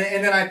 And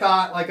then I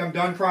thought, like, I'm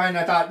done crying.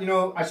 I thought, you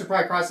know, I should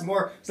probably cry some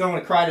more because I don't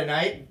want to cry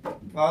tonight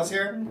while I was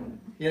here.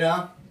 You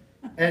know?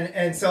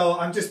 And so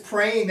I'm just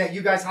praying that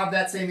you guys have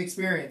that same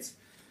experience.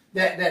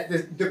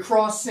 That the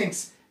cross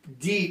sinks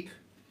deep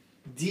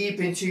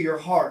into your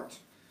heart.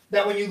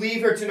 That when you leave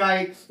here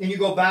tonight and you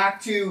go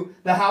back to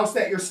the house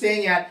that you're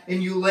staying at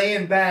and you lay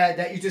in bed,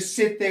 that you just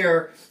sit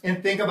there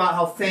and think about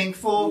how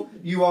thankful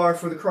you are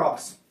for the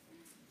cross.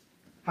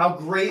 How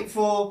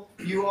grateful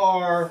you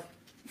are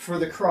for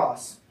the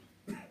cross.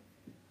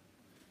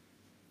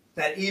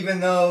 That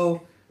even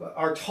though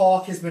our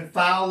talk has been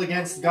foul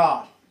against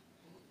God,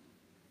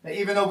 that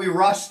even though we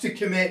rush to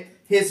commit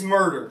his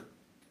murder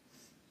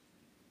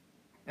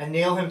and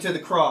nail him to the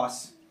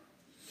cross,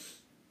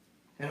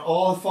 and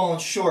all have fallen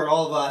short,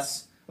 all of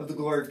us, of the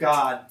glory of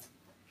God,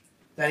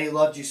 that he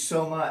loved you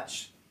so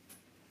much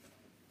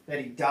that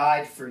he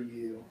died for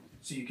you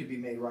so you could be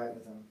made right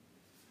with him.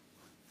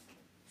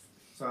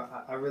 So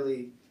I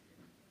really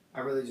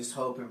just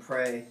hope and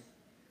pray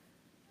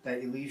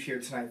that you leave here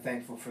tonight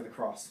thankful for the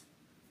cross.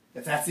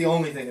 If that's the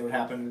only thing that would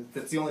happen, if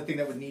that's the only thing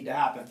that would need to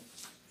happen,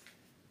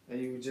 that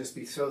you would just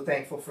be so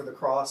thankful for the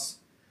cross,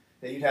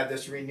 that you'd have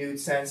this renewed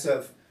sense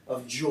of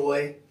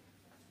joy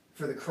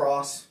for the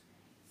cross,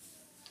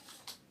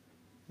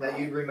 that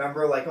you'd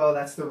remember, like, oh,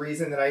 that's the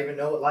reason that I even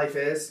know what life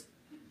is,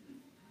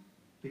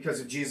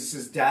 because of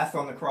Jesus' death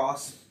on the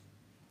cross.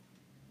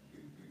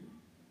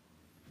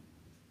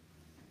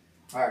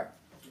 All right.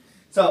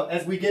 So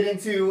as we get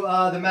into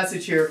the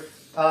message here,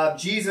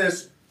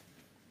 Jesus,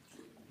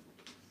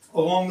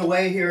 along the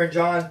way here in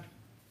John,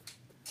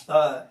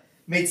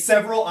 made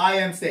several I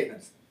am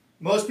statements.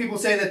 Most people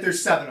say that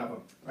there's 7 of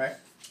them, right?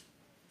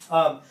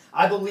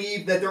 I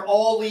believe that they're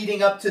all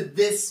leading up to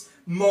this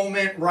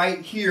moment right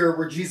here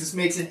where Jesus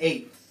makes an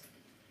 8th.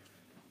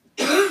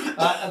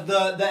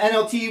 The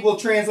NLT will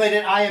translate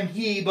it I am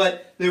he,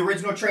 but the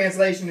original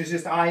translation is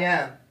just I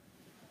am.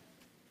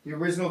 The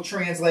original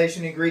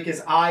translation in Greek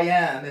is I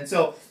am. And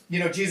so, you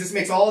know, Jesus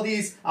makes all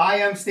these I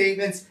am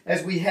statements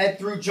as we head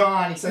through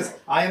John. He says,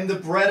 I am the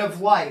bread of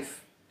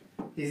life.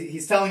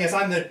 He's telling us,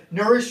 I'm the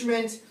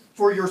nourishment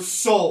for your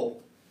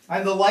soul.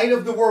 I'm the light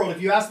of the world.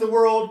 If you ask the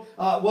world,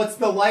 what's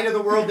the light of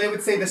the world, they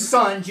would say the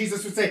sun.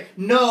 Jesus would say,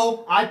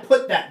 no, I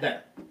put that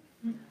there.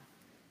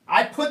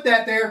 I put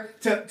that there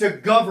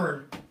to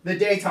govern the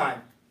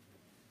daytime.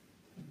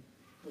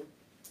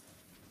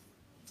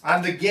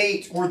 I'm the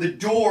gate or the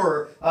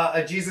door.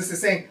 Jesus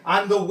is saying,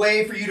 I'm the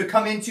way for you to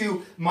come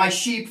into my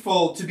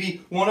sheepfold, to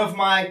be one of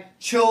my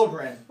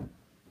children.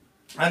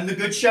 I'm the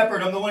good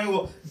shepherd. I'm the one who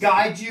will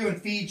guide you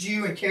and feed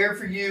you and care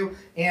for you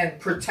and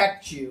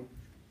protect you.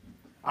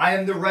 I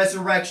am the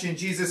resurrection.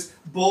 Jesus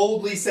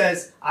boldly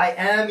says, I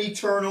am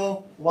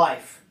eternal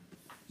life.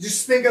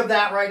 Just think of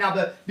that right now.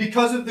 But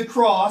because of the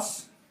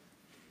cross,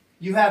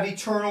 you have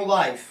eternal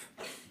life.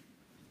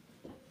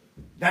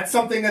 That's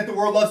something that the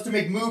world loves to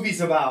make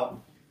movies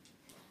about.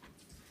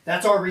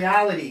 That's our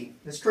reality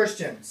as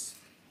Christians.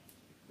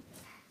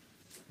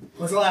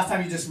 When's the last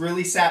time you just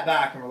really sat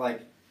back and were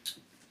like,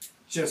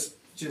 just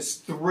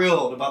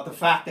thrilled about the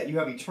fact that you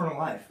have eternal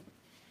life?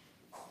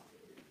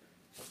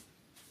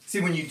 See,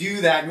 when you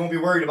do that, you won't be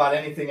worried about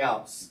anything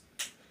else.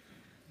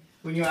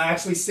 When you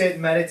actually sit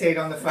and meditate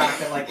on the fact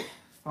that, like,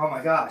 oh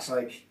my gosh,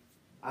 like,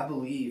 I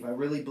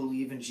really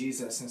believe in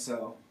Jesus, and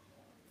so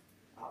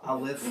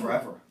I'll live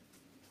forever.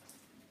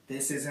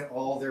 This isn't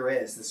all there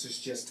is. This is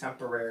just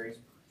temporary.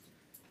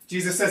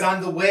 Jesus says,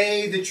 I'm the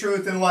way, the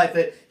truth, and life.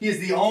 That He is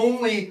the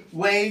only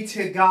way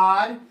to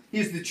God. He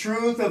is the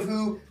truth of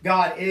who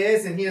God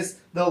is, and He is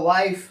the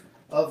life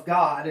of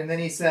God. And then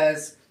He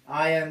says,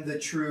 I am the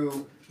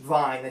true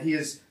vine. That He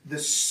is the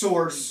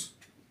source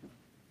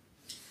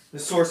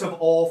of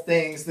all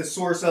things, the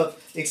source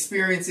of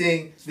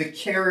experiencing the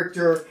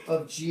character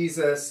of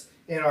Jesus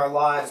in our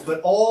lives. But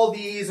all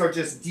these are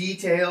just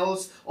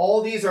details.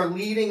 All these are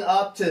leading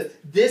up to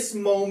this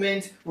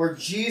moment where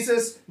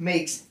Jesus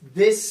makes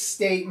this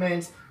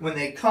statement when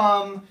they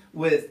come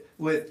with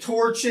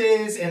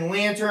torches and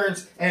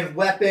lanterns and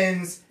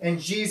weapons.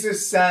 And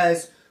Jesus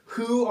says,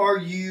 who are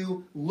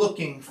you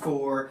looking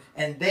for?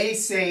 And they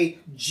say,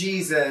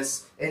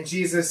 Jesus. And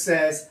Jesus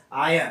says,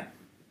 I am.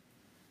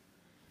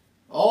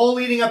 All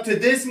leading up to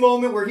this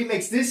moment where He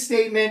makes this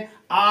statement,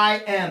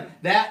 I am.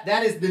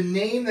 That is the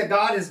name that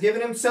God has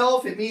given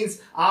Himself. It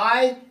means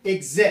I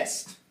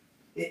exist.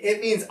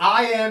 It means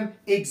I am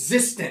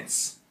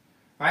existence.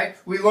 Right?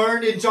 We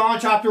learned in John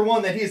chapter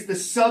 1 that He is the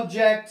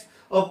subject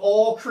of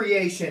all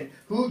creation.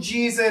 Who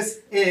Jesus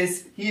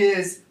is, He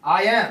is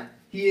I am.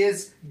 He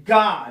is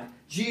God.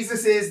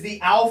 Jesus is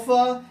the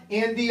Alpha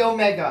and the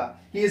Omega.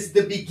 He is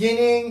the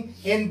beginning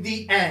and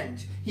the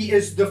end. He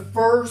is the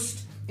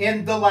first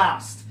and the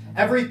last.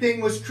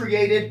 Everything was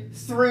created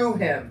through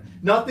Him.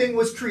 Nothing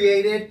was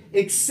created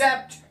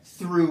except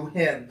through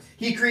Him.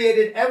 He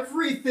created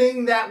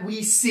everything that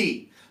we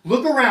see.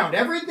 Look around.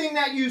 Everything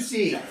that you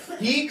see.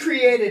 He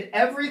created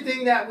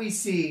everything that we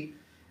see.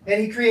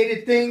 And He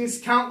created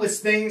things, countless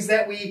things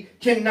that we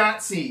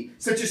cannot see,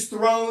 such as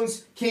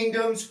thrones,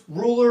 kingdoms,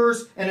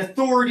 rulers, and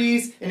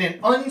authorities in an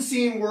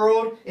unseen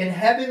world, in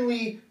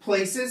heavenly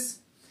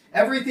places.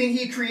 Everything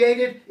He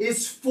created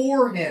is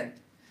for Him.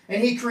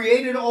 And He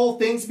created all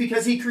things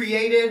because He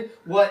created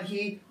what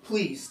He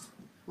pleased.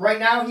 Right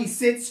now He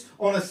sits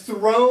on a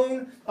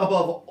throne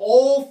above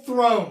all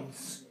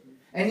thrones.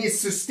 And He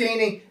is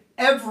sustaining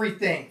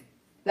everything.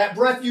 That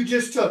breath you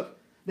just took,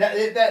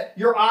 that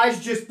your eyes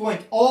just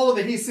blinked, all of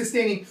it. He's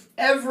sustaining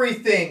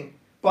everything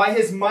by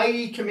His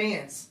mighty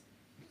commands.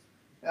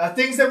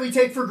 Things that we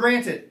take for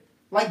granted,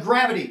 like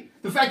gravity.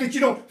 The fact that you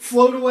don't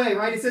float away,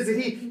 right? It says that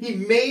He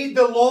made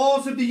the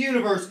laws of the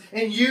universe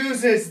and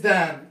uses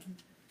them.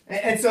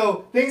 And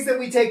so things that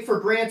we take for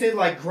granted,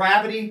 like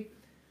gravity,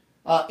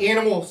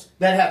 animals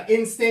that have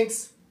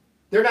instincts,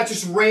 they're not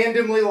just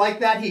randomly like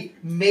that. He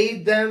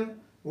made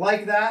them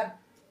like that.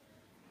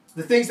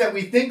 The things that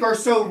we think are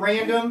so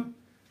random,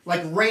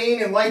 like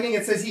rain and lightning,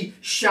 it says He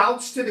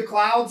shouts to the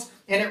clouds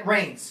and it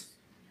rains.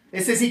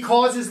 It says He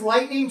causes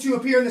lightning to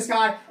appear in the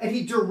sky and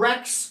He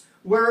directs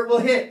where it will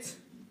hit.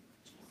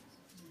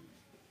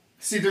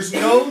 See, there's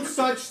no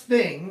such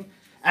thing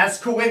as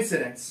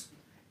coincidence.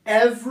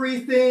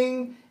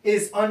 Everything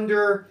is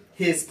under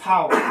His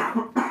power.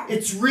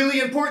 It's really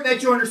important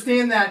that you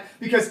understand that,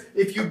 because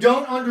if you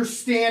don't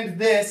understand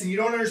this, and you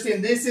don't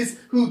understand this is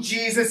who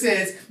Jesus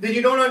is, then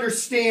you don't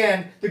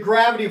understand the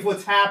gravity of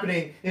what's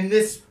happening in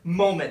this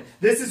moment.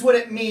 This is what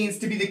it means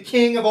to be the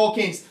King of all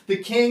kings, the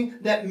King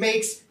that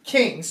makes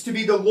kings, to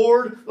be the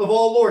Lord of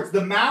all lords,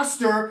 the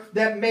Master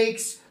that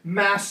makes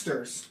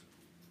masters.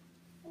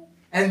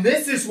 And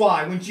this is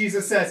why when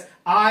Jesus says,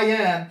 I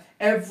am,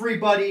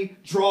 everybody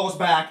draws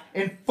back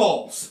and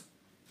falls.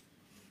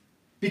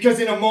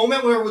 Because in a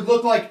moment where it would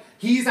look like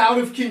He's out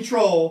of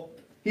control,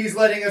 He's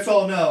letting us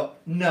all know,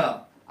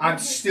 no, I'm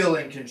still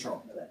in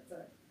control.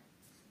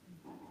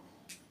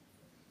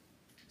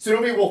 So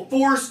nobody will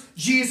force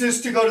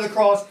Jesus to go to the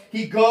cross.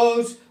 He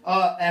goes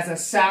as a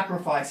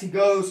sacrifice. He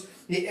goes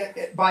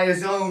by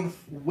His own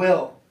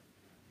will.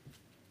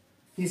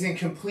 He's in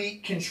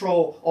complete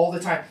control all the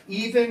time.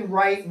 Even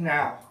right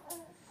now,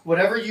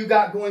 whatever you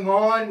got going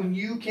on when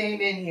you came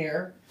in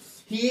here,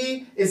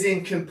 He is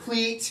in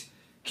complete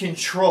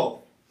control.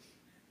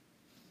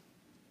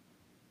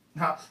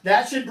 Now,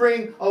 that should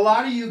bring a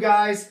lot of you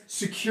guys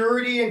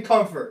security and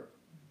comfort.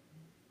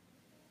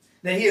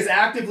 That He is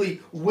actively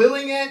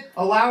willing it,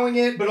 allowing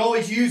it, but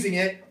always using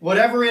it,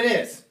 whatever it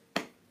is.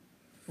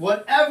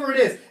 Whatever it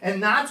is.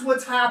 And that's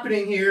what's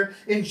happening here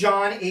in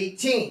John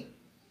 18.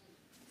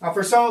 Now,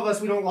 for some of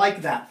us, we don't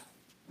like that.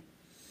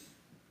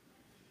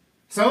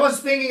 Some of us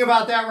thinking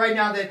about that right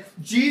now,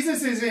 that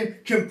Jesus is in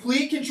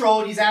complete control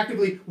and He's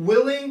actively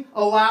willing,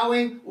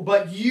 allowing,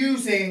 but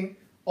using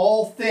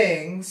all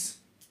things,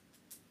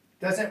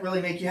 doesn't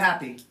really make you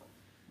happy.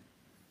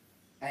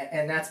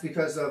 And that's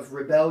because of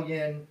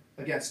rebellion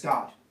against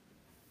God.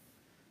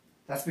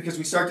 That's because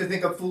we start to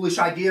think of foolish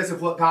ideas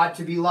of what God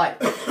to be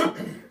like.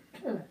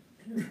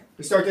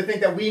 We start to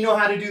think that we know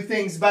how to do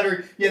things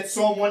better, yet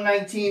Psalm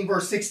 119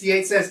 verse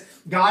 68 says,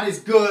 God is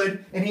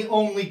good and He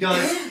only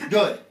does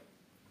good.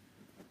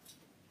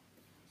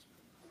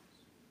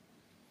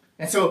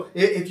 And so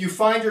if you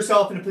find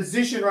yourself in a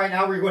position right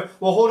now where you're going,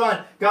 well, hold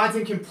on, God's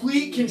in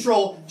complete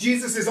control,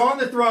 Jesus is on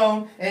the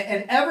throne,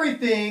 and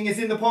everything is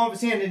in the palm of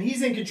His hand, and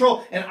He's in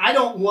control, and I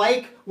don't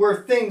like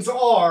where things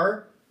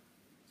are,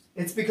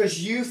 it's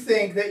because you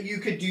think that you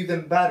could do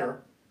them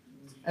better.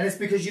 And it's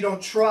because you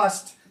don't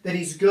trust that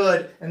He's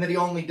good and that He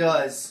only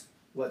does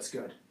what's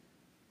good.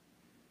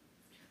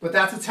 But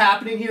that's what's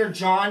happening here in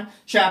John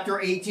chapter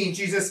 18.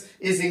 Jesus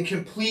is in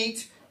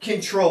complete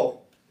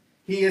control.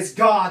 He is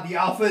God, the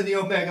Alpha and the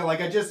Omega,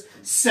 like I just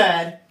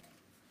said.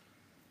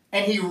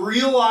 And He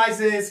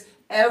realizes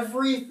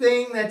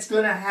everything that's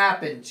going to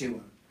happen to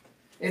Him.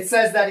 It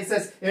says that, He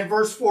says in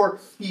verse 4,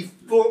 He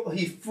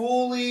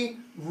fully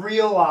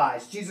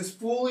realized, Jesus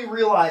fully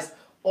realized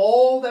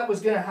all that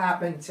was going to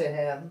happen to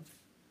Him.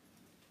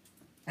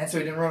 And so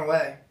He didn't run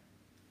away.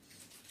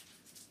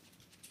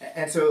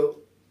 And so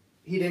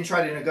He didn't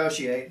try to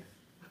negotiate.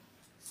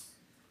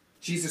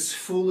 Jesus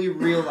fully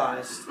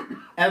realized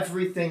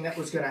everything that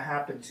was going to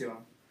happen to Him.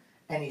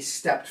 And He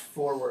stepped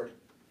forward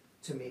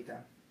to meet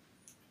them.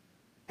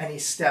 And He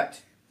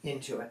stepped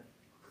into it.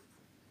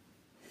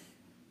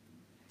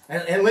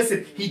 And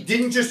listen, He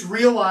didn't just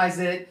realize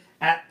it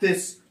at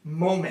this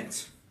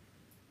moment.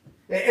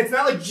 It's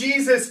not like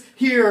Jesus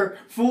here,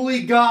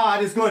 fully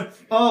God, is going,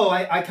 oh,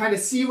 I kind of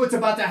see what's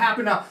about to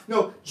happen now.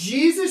 No,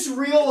 Jesus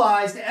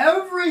realized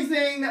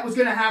everything that was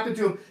going to happen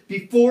to Him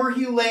before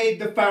He laid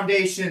the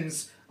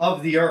foundations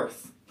of the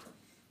earth.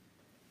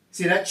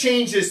 See, that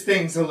changes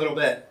things a little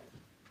bit.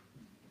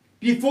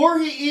 Before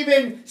He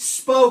even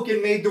spoke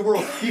and made the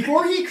world,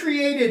 before He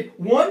created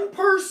one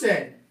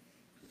person,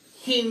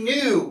 He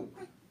knew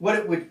what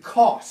it would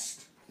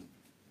cost.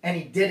 And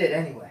He did it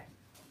anyway.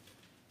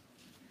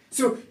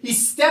 So He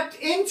stepped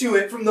into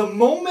it from the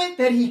moment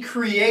that He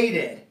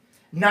created,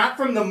 not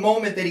from the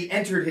moment that He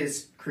entered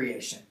His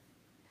creation.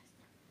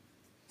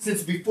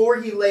 Since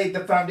before He laid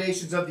the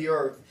foundations of the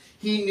earth,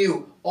 He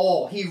knew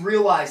all. He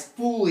realized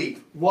fully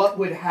what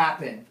would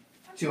happen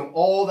to Him,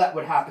 all that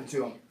would happen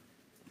to Him.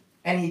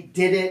 And He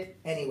did it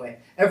anyway.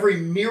 Every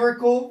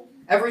miracle,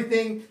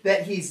 everything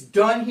that He's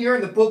done here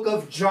in the book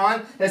of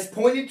John has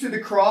pointed to the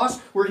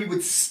cross where He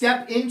would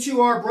step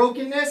into our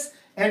brokenness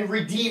and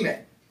redeem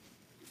it.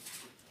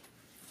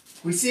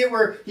 We see it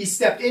where He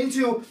stepped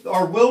into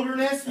our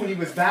wilderness when He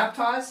was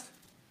baptized.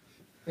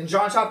 In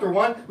John chapter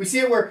 1, we see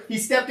it where He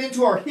stepped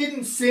into our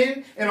hidden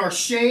sin and our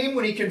shame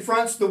when He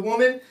confronts the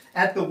woman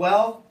at the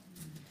well.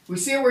 We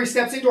see it where He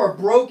steps into our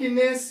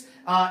brokenness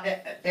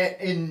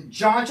in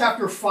John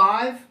chapter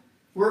 5,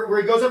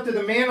 where He goes up to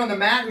the man on the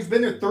mat who's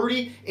been there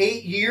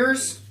 38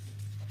 years.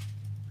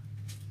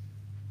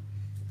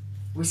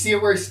 We see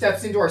it where He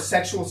steps into our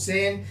sexual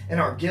sin and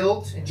our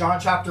guilt in John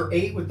chapter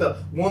 8 with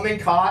the woman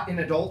caught in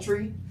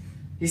adultery.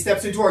 He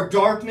steps into our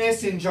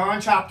darkness in John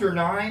chapter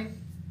 9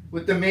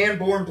 with the man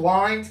born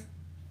blind.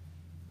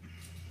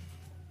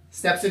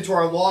 Steps into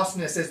our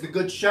lostness as the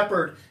good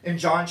shepherd in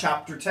John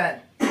chapter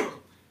 10.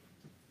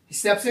 He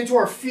steps into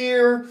our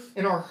fear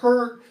and our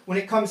hurt when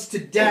it comes to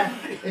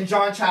death in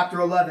John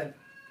chapter 11,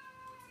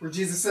 where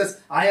Jesus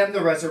says, I am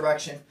the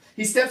resurrection.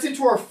 He steps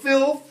into our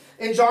filth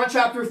in John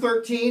chapter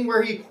 13,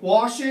 where He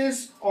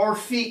washes our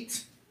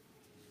feet.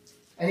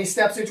 And He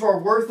steps into our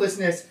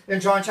worthlessness in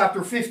John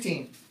chapter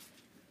 15.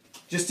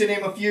 Just to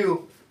name a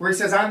few, where He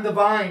says, I'm the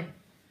vine,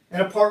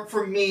 and apart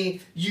from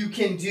Me, you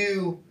can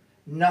do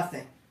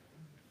nothing.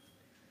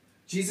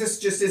 Jesus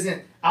just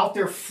isn't out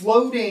there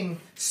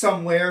floating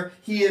somewhere.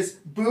 He is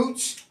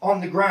boots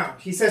on the ground.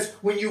 He says,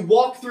 when you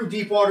walk through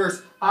deep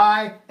waters,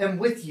 I am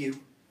with you.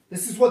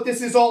 This is what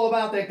this is all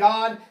about, that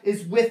God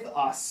is with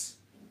us.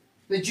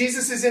 That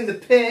Jesus is in the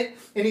pit,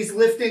 and He's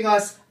lifting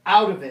us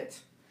out of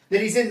it.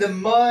 That He's in the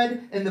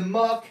mud, and the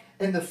muck,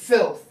 and the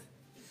filth.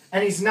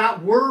 And He's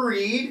not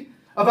worried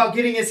about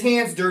getting His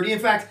hands dirty. In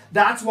fact,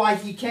 that's why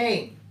He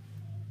came.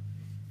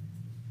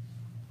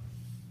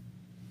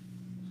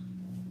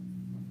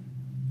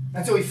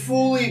 And so He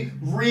fully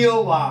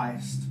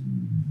realized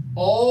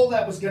all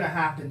that was going to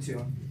happen to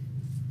Him.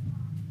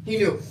 He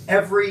knew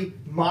every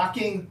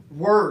mocking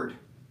word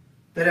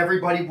that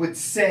everybody would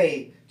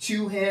say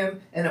to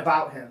Him and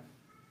about Him.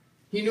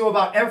 He knew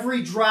about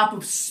every drop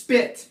of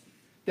spit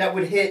that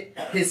would hit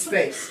His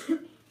face.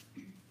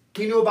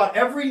 He knew about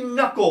every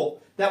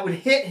knuckle that would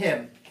hit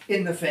Him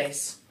in the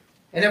face,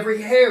 and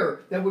every hair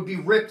that would be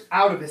ripped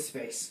out of His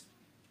face.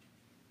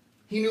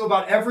 He knew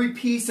about every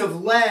piece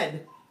of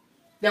lead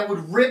that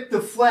would rip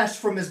the flesh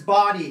from His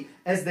body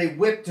as they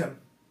whipped Him.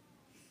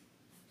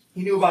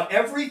 He knew about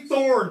every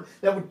thorn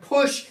that would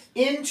push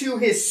into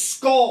His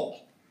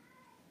skull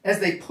as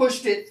they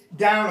pushed it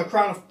down, a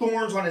crown of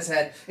thorns on His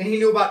head. And He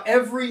knew about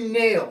every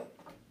nail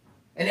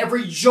and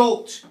every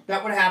jolt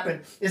that would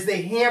happen as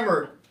they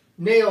hammered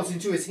nails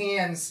into His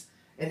hands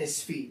and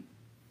his feet.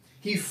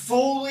 He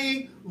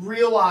fully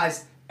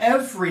realized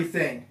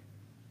everything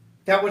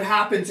that would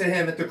happen to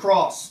him at the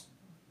cross.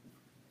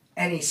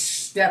 And he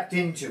stepped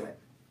into it.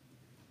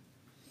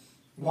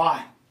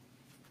 Why?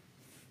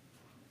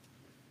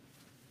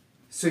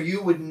 So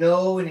you would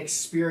know and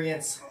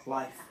experience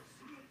life.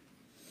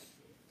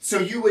 So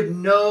you would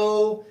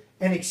know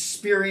and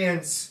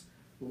experience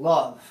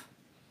love.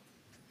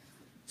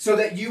 So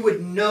that you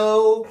would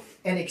know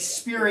and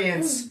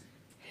experience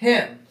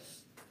him.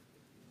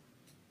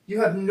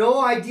 You have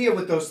no idea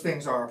what those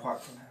things are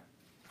apart from him.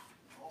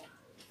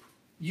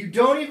 You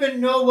don't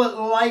even know what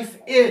life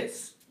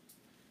is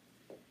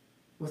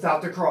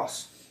without the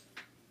cross.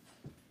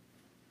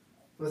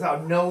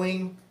 Without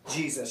knowing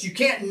Jesus. You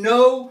can't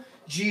know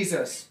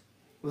Jesus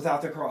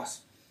without the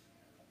cross.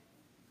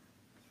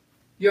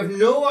 You have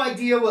no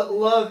idea what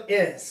love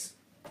is.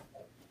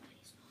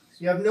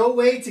 You have no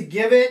way to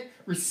give it,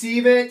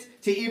 receive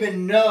it, to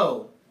even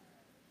know.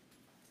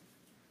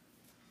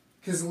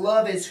 Because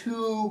love is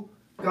who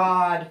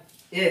God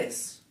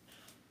is.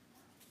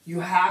 You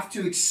have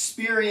to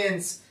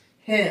experience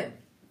him.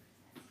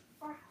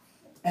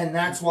 And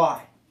that's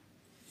why.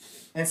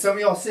 And some of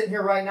y'all sitting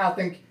here right now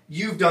think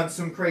you've done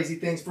some crazy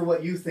things for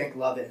what you think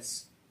love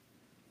is.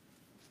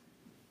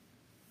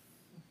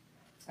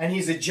 And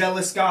he's a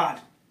jealous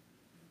God.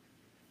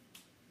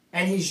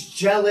 And he's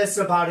jealous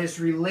about his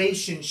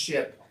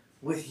relationship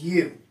with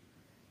you.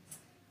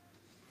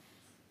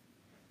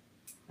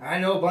 I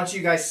know a bunch of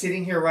you guys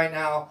sitting here right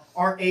now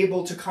aren't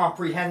able to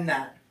comprehend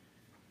that.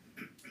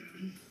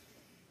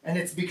 And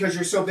it's because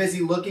you're so busy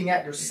looking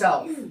at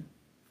yourself.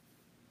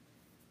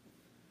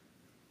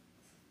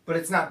 But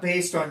it's not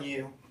based on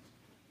you.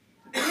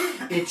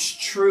 It's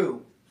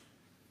true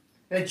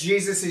that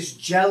Jesus is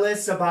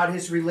jealous about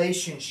his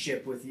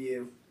relationship with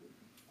you.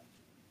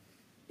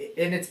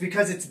 And it's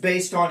because it's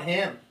based on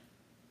him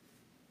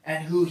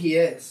and who he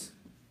is.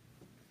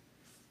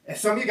 If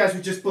some of you guys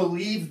would just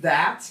believe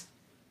that,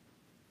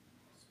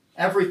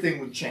 everything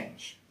would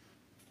change.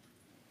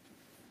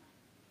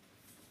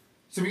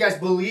 Some of you guys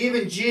believe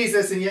in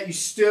Jesus and yet you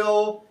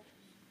still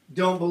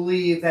don't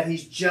believe that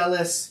he's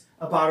jealous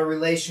about a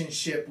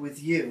relationship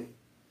with you.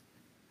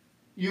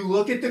 You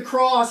look at the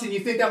cross and you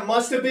think that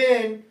must have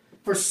been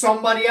for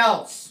somebody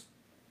else.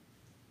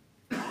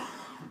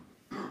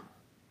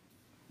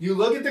 You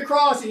look at the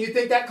cross and you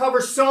think that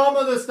covers some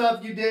of the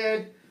stuff you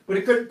did, but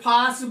it couldn't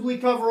possibly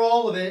cover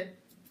all of it.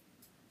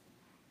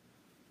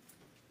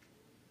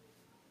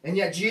 And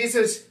yet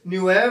Jesus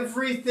knew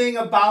everything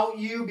about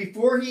you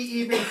before he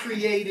even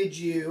created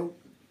you.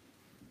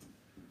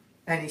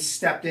 And he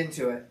stepped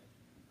into it.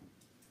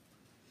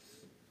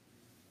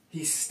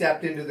 He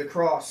stepped into the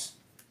cross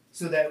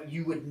so that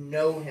you would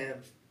know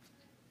him.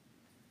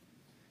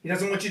 He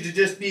doesn't want you to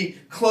just be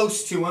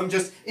close to him,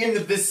 just in the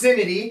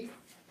vicinity.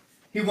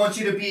 He wants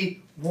you to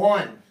be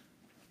one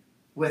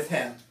with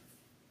him.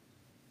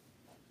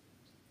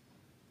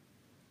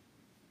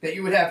 That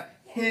you would have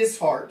his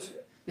heart.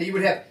 That you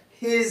would have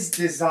his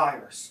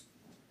desires.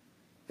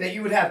 That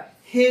you would have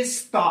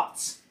his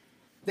thoughts.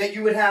 That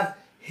you would have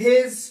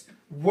his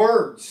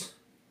words.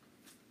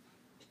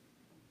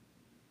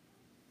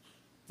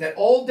 That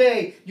all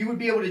day you would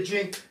be able to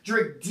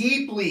drink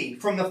deeply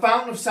from the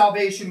fountain of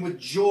salvation with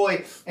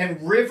joy,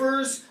 and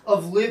rivers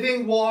of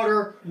living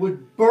water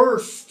would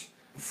burst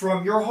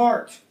from your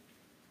heart.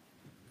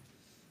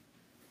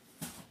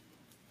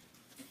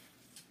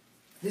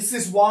 This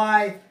is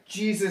why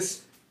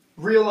Jesus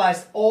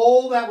realized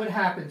all that would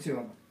happen to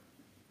him.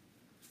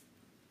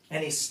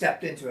 And he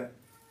stepped into it.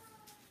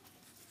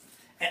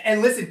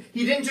 And listen,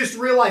 he didn't just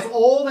realize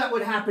all that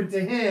would happen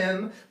to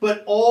him,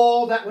 but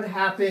all that would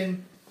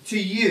happen to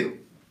you.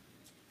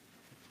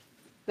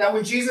 That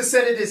when Jesus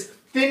said it is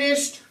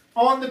finished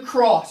on the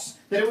cross,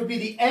 that it would be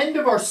the end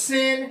of our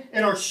sin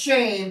and our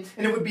shame,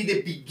 and it would be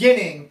the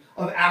beginning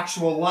of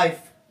actual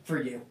life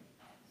for you.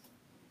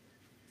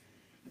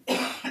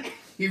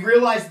 He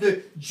realized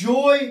the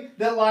joy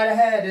that lied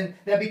ahead, and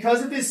that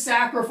because of his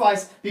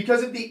sacrifice,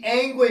 because of the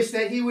anguish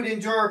that he would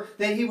endure,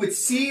 that he would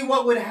see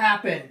what would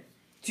happen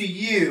to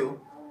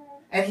you,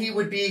 and he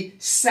would be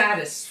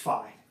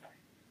satisfied.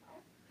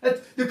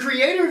 The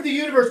creator of the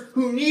universe,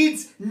 who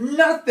needs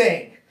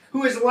nothing,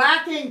 who is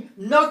lacking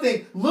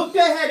nothing, looked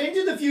ahead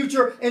into the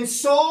future and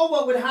saw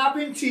what would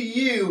happen to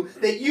you,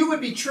 that you would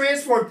be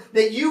transformed,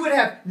 that you would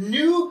have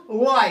new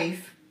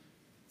life,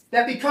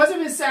 that because of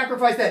his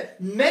sacrifice,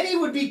 that many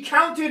would be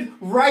counted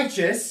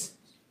righteous,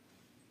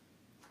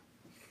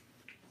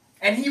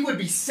 and he would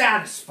be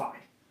satisfied.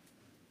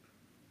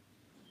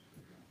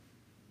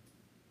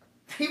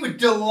 He would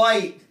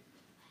delight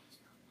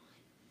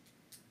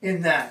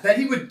in that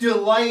he would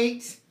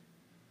delight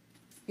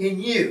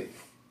in you.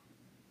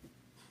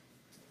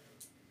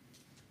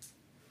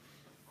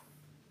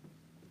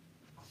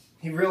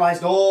 He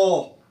realized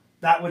all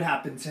that would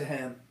happen to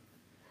him.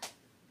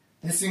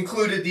 This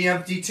included the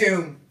empty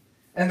tomb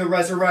and the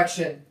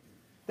resurrection.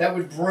 that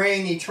would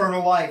bring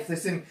eternal life.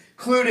 This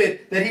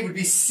included that he would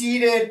be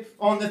seated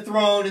on the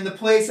throne in the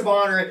place of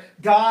honor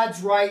at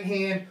God's right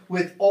hand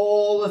with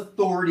all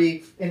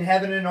authority in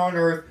heaven and on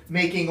earth,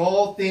 making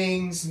all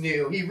things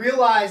new. He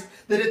realized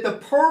that at the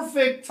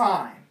perfect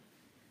time,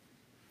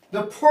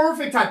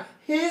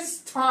 his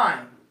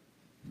time,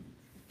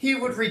 he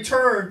would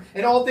return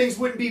and all things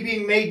wouldn't be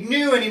being made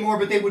new anymore,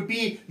 but they would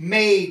be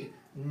made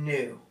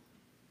new.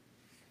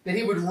 That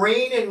he would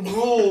reign and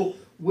rule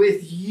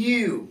with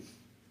you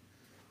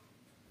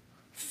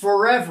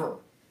forever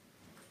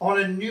on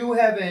a new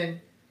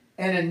heaven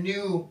and a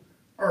new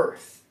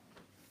earth.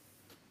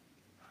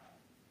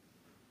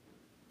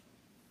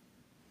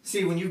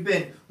 See, when you've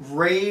been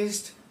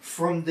raised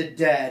from the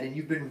dead and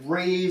you've been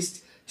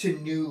raised to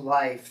new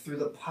life through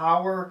the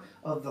power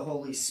of the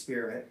Holy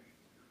Spirit,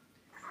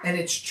 and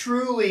it's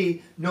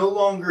truly no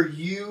longer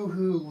you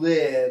who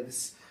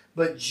lives,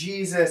 but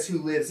Jesus who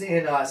lives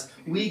in us,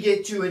 we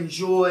get to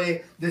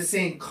enjoy the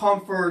same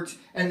comfort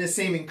and the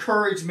same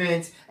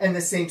encouragement and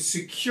the same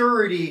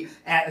security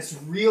as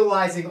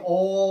realizing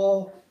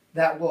all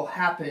that will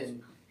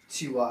happen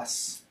to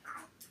us.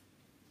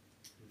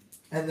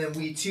 And then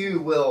we too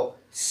will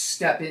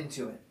step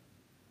into it.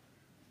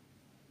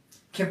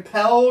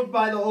 Compelled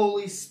by the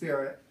Holy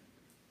Spirit.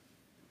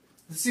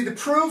 See, the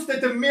proof that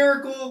the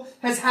miracle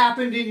has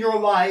happened in your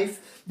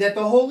life, that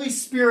the Holy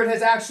Spirit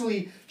has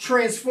actually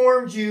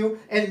transformed you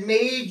and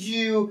made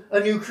you a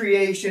new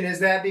creation, is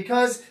that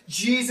because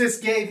Jesus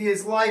gave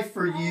his life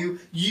for you,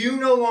 you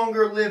no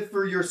longer live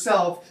for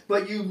yourself,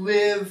 but you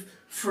live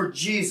for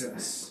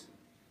Jesus.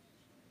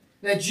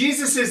 Now,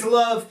 Jesus'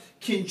 love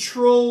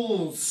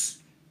controls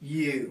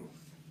you.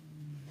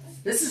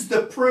 This is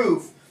the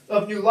proof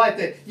of new life,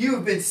 that you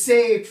have been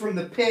saved from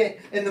the pit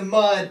and the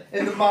mud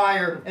and the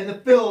mire and the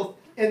filth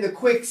and the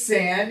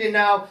quicksand, and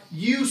now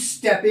you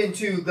step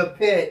into the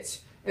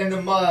pit and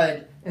the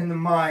mud and the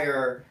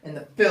mire and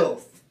the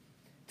filth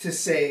to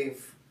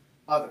save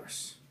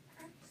others.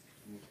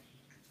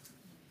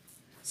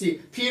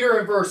 See, Peter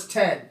in verse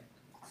 10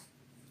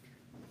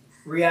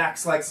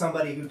 reacts like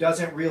somebody who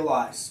doesn't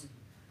realize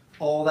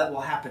all that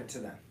will happen to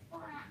them.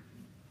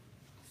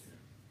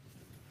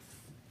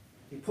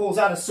 He pulls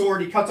out a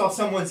sword, he cuts off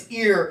someone's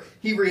ear.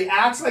 He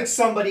reacts like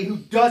somebody who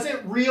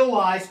doesn't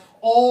realize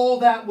all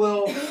that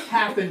will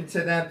happen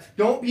to them.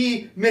 Don't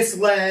be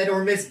misled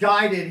or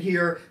misguided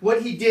here.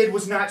 What he did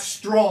was not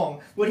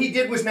strong. What he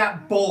did was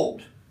not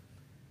bold.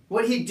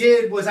 What he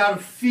did was out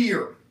of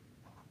fear.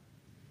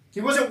 He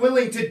wasn't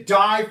willing to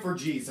die for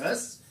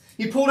Jesus.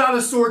 He pulled out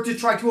a sword to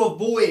try to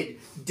avoid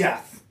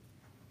death.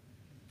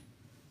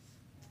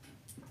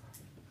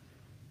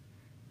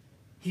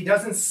 He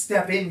doesn't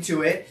step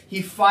into it.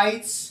 He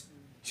fights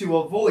to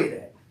avoid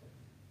it.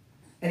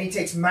 And he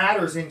takes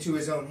matters into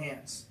his own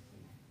hands.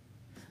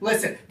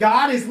 Listen,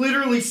 God is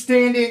literally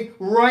standing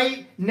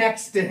right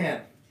next to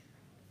him.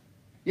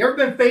 You ever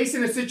been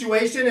facing a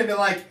situation and been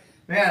like,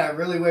 man, I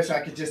really wish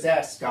I could just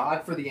ask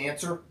God for the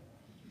answer?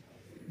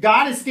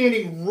 God is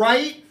standing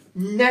right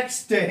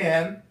next to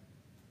him,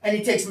 and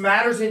he takes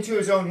matters into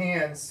his own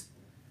hands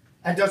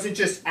and doesn't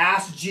just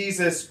ask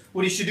Jesus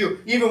what he should do.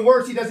 Even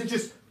worse, he doesn't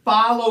just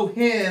follow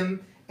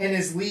him in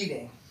his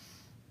leading.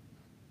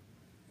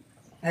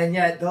 And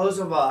yet, those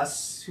of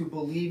us who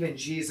believe in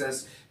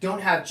Jesus don't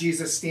have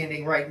Jesus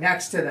standing right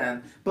next to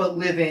them, but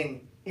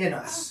living in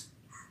us.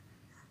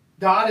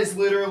 God is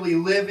literally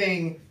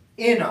living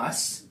in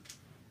us,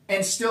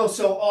 and still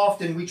so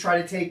often we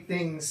try to take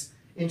things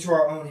into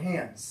our own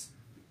hands.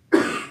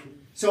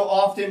 So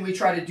often we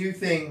try to do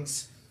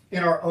things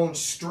in our own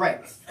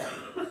strength.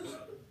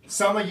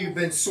 Some of you have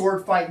been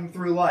sword fighting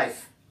through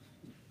life,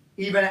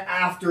 even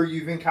after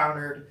you've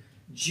encountered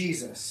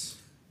Jesus.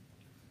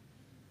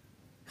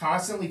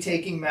 Constantly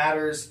taking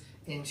matters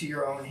into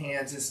your own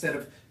hands instead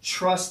of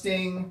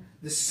trusting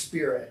the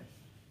Spirit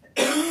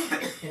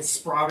and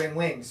sprouting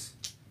wings.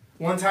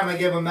 One time I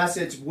gave a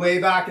message way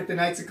back at the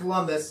Knights of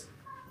Columbus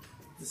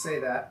to say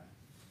that.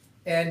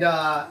 And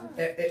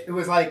it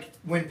was like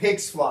when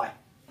pigs fly.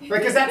 Right?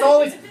 Because that's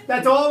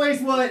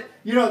always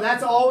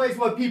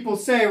what people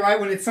say, right?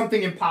 When it's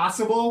something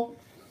impossible.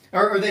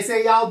 Or they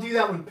say, yeah, I'll do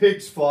that when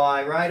pigs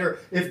fly, right? Or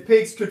if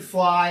pigs could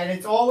fly. And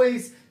it's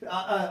always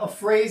a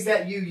phrase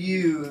that you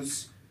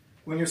use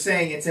when you're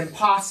saying it's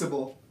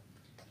impossible.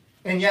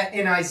 And yet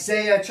in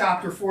Isaiah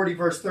chapter 40,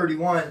 verse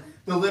 31,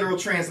 the literal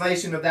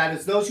translation of that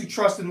is, those who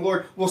trust in the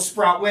Lord will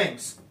sprout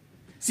wings.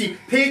 See,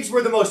 pigs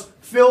were the most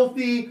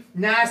filthy,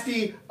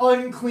 nasty,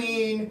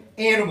 unclean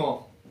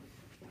animal.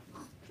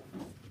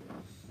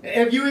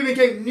 If you even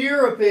came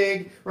near a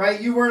pig, right,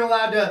 you weren't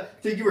allowed to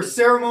you were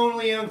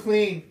ceremonially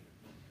unclean.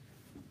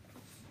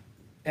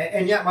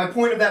 And yet my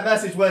point of that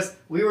message was,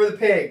 we were the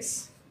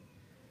pigs.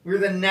 We were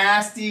the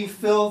nasty,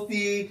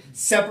 filthy,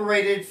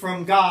 separated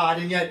from God.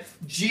 And yet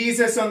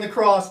Jesus on the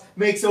cross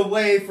makes a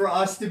way for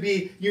us to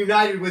be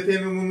united with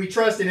him. And when we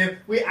trust in him,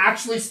 we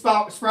actually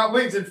sprout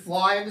wings and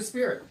fly in the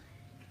Spirit.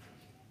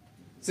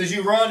 It says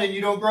you run and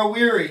you don't grow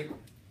weary.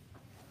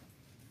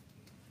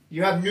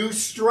 You have new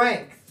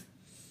strength.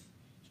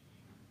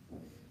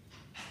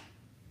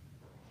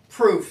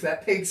 proof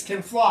that pigs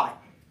can fly.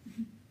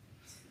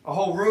 A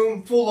whole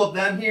room full of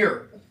them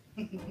here.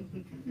 No,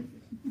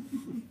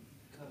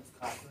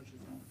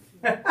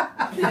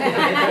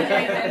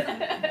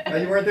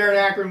 you weren't there in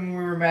Akron when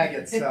we were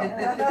maggots. So.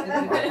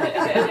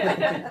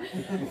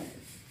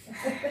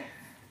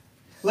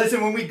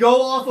 Listen, when we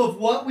go off of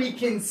what we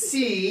can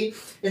see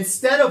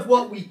instead of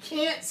what we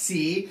can't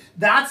see,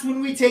 that's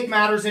when we take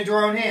matters into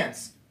our own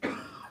hands.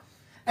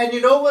 And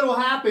you know what will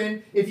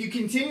happen if you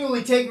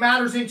continually take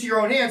matters into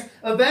your own hands?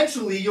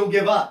 Eventually, you'll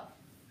give up.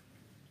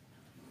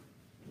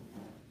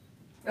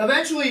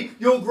 Eventually,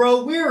 you'll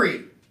grow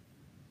weary.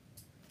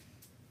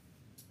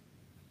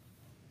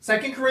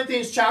 2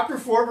 Corinthians chapter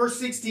 4, verse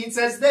 16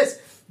 says this.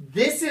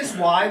 This is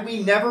why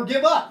we never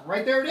give up.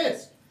 Right there it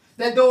is.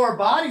 That though our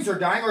bodies are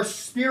dying, our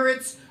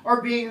spirits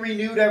are being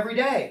renewed every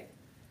day.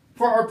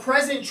 For our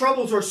present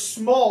troubles are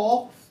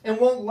small and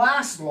won't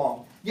last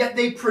long. Yet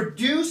they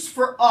produce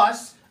for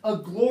us a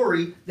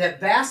glory that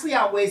vastly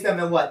outweighs them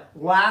and what?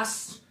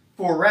 Lasts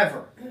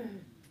forever.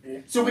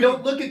 So we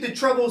don't look at the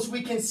troubles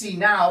we can see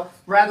now.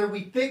 Rather,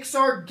 we fix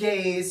our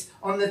gaze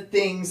on the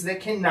things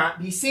that cannot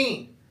be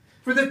seen.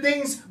 For the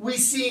things we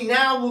see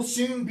now will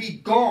soon be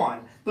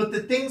gone, but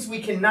the things we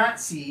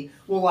cannot see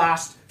will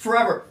last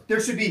forever.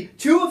 There should be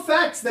two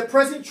effects that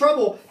present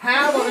trouble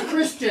have on a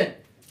Christian.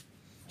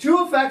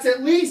 Two effects,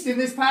 at least in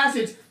this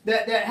passage,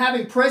 that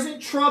having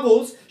present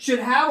troubles should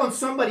have on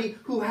somebody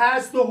who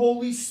has the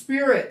Holy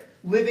Spirit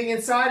living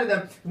inside of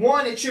them.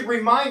 One, it should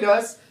remind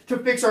us to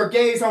fix our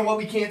gaze on what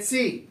we can't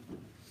see.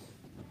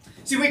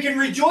 See, we can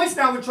rejoice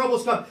now when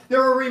troubles come.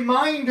 They're a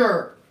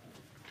reminder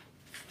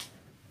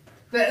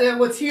that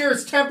what's here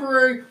is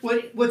temporary,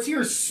 what's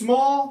here is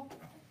small.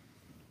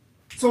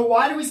 So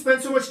why do we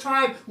spend so much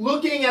time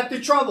looking at the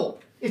trouble?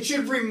 It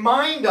should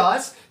remind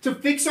us to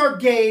fix our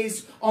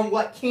gaze on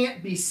what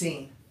can't be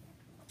seen.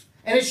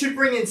 And it should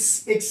bring in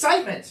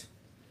excitement.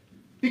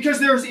 Because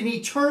there's an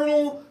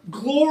eternal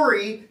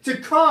glory to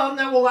come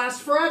that will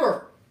last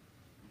forever.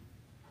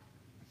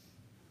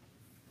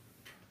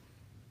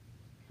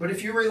 But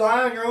if you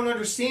rely on your own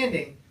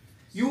understanding,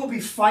 you will be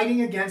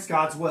fighting against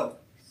God's will.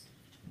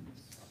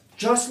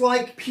 Just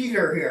like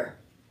Peter here.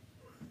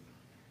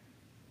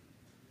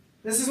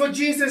 This is what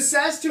Jesus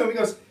says to him. He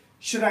goes,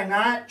 should I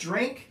not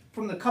drink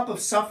from the cup of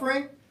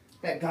suffering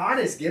that God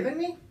has given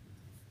me?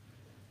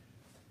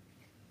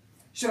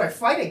 Should I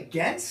fight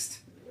against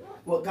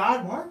what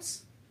God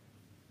wants?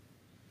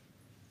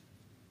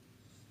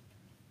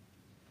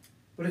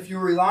 But if you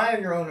rely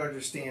on your own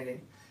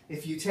understanding,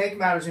 if you take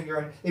matters in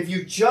your own, if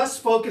you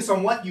just focus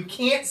on what you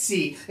can't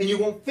see, and you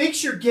won't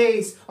fix your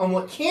gaze on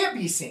what can't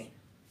be seen,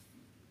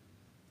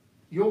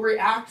 you'll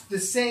react the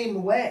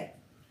same way.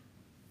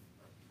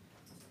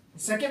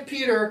 2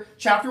 Peter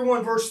chapter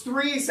 1 verse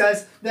 3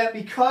 says that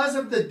because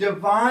of the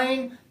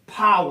divine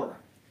power,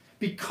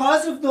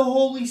 because of the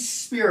Holy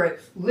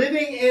Spirit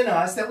living in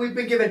us, that we've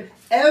been given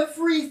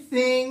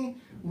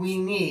everything we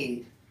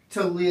need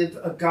to live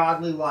a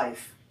godly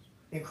life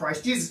in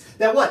Christ Jesus.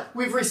 That what?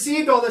 We've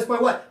received all this by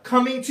what?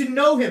 Coming to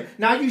know Him.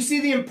 Now you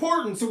see the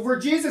importance of where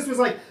Jesus was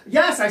like,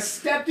 yes, I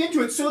stepped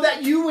into it so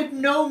that you would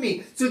know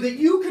me, so that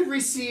you could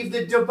receive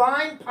the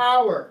divine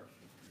power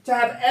to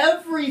have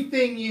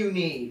everything you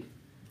need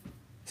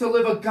to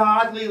live a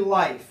godly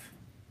life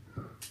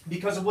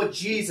because of what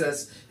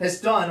Jesus has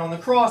done on the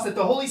cross, that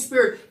the Holy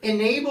Spirit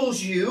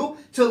enables you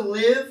to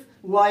live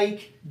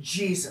like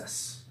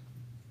Jesus.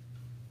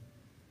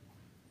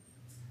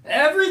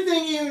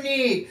 Everything you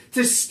need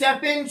to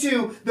step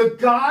into the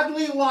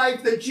godly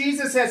life that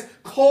Jesus has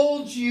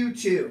called you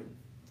to.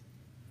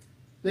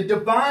 The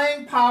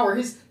divine power,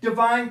 His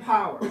divine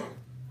power,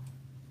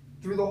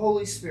 through the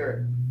Holy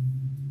Spirit.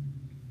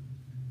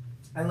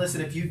 And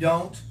listen, if you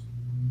don't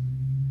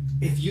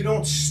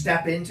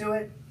step into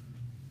it,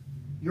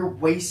 you're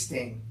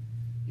wasting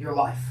your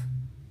life.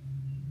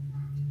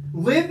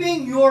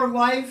 Living your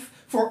life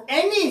for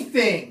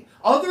anything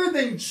other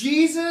than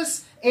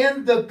Jesus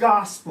and the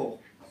gospel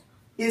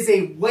is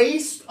a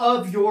waste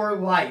of your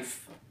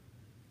life.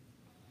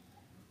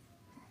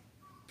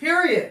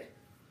 Period.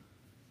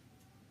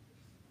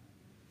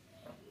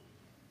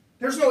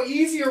 There's no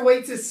easier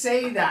way to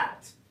say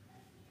that.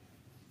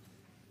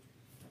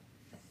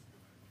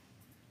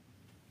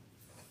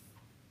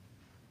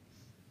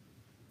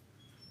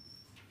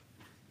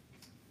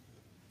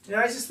 And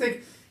I just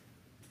think,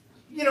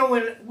 you know,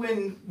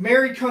 when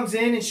Mary comes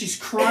in and she's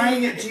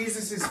crying at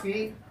Jesus'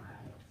 feet,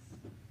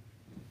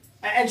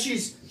 and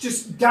she's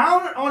just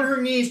down on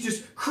her knees,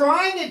 just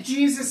crying at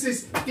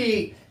Jesus'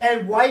 feet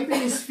and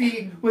wiping His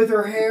feet with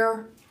her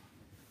hair.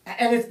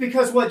 And it's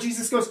because what?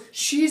 Jesus goes,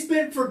 she's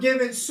been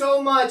forgiven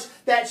so much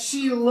that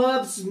she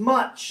loves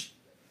much.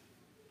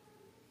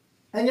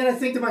 And yet I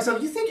think to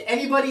myself, you think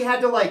anybody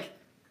had to like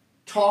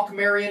talk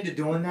Mary into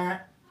doing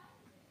that?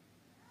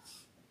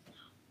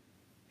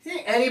 You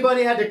think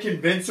anybody had to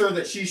convince her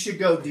that she should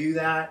go do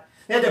that?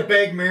 They had to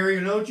beg Mary,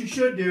 you know what you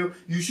should do?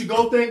 You should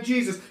go thank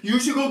Jesus. You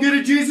should go get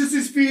at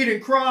Jesus' feet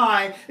and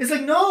cry. It's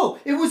like, no,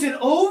 it was an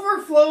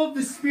overflow of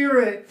the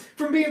Spirit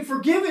from being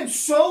forgiven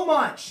so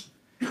much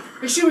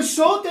And she was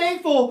so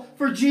thankful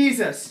for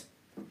Jesus.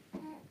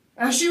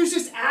 And she was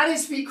just at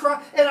his feet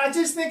crying. And I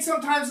just think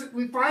sometimes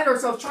we find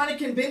ourselves trying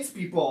to convince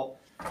people.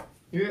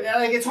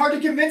 Like, it's hard to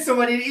convince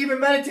somebody to even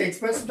meditate,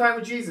 spend some time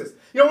with Jesus.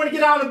 You don't want to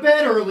get out of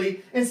bed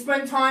early and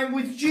spend time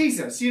with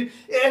Jesus. And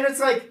it's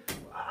like,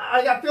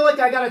 I feel like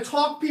I got to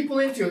talk people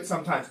into it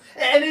sometimes.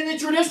 And in the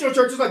traditional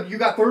church, it's like, you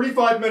got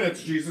 35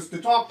 minutes, Jesus,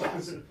 to talk to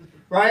us.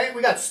 Right?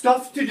 We got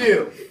stuff to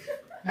do.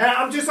 And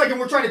I'm just like, and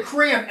we're trying to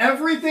cram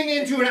everything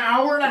into an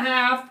hour and a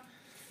half.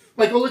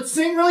 Like, well, let's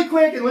sing really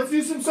quick and let's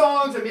do some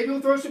songs and maybe we'll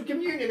throw some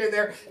communion in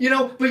there.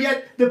 But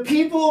yet the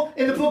people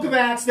in the book of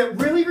Acts that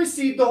really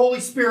received the Holy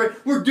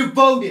Spirit were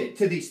devoted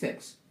to these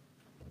things.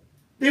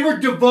 They were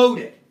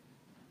devoted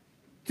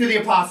to the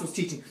apostles'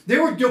 teaching. They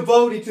were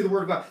devoted to the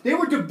Word of God. They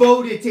were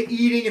devoted to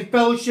eating and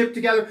fellowship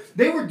together.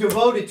 They were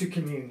devoted to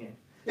communion.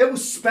 It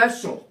was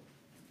special.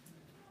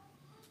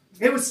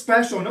 It was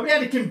special. Nobody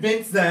had to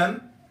convince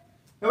them.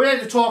 Nobody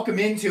had to talk them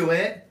into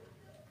it.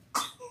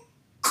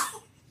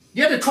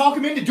 You had to talk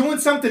them into doing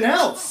something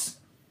else.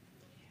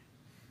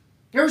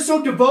 They were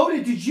so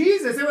devoted to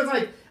Jesus. It was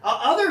like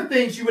other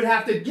things you would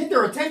have to get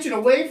their attention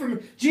away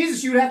from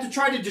Jesus. You would have to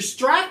try to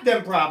distract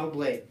them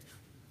probably.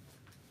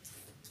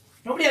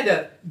 Nobody had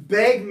to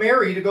beg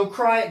Mary to go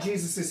cry at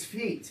Jesus'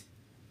 feet.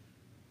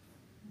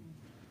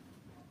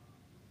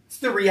 It's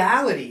the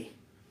reality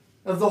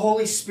of the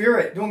Holy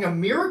Spirit doing a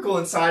miracle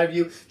inside of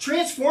you,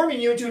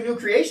 transforming you into a new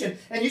creation,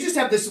 and you just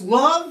have this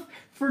love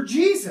for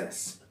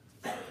Jesus.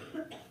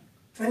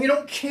 And you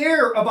don't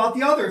care about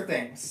the other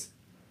things.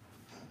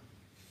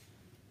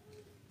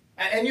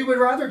 And you would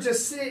rather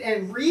just sit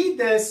and read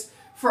this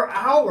for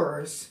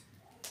hours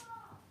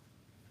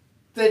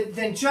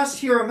than just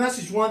hear a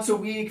message once a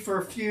week for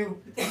a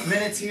few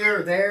minutes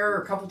here or there,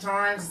 or a couple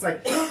times. It's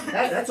like,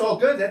 that's all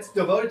good. That's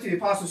devoted to the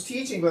apostles'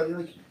 teaching, but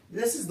like,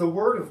 this is the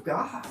Word of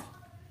God.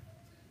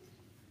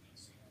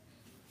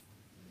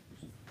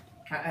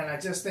 And I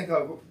just think,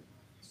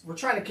 we're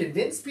trying to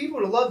convince people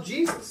to love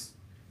Jesus.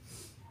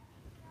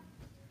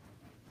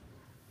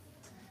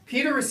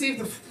 Peter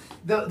received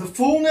the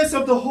fullness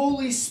of the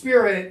Holy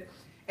Spirit,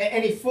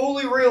 and he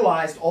fully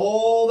realized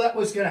all that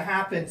was going to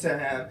happen to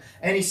him,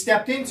 and he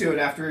stepped into it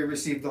after he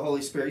received the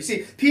Holy Spirit. You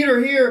see, Peter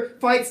here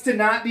fights to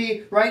not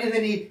be, right, and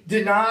then he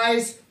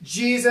denies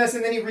Jesus,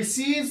 and then he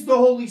receives the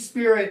Holy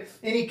Spirit,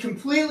 and he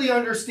completely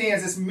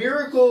understands this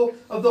miracle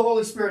of the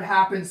Holy Spirit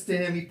happens to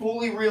him. He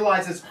fully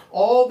realizes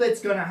all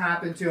that's going to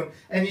happen to him,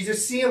 and you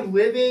just see him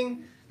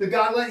living the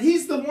God.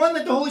 He's the one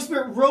that the Holy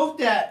Spirit wrote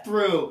that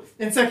through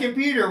in 2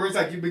 Peter, where it's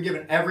like, you've been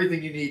given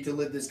everything you need to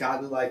live this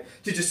godly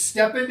life, to just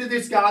step into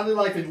this godly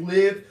life and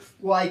live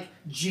like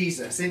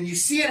Jesus. And you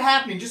see it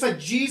happening, just like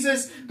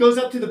Jesus goes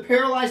up to the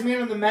paralyzed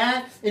man on the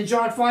mat in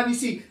John 5. You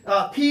see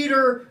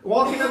Peter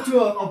walking up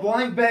to a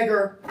blind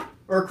beggar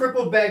or a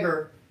crippled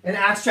beggar in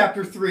Acts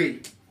chapter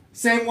 3.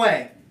 Same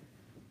way.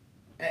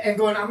 And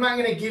going, I'm not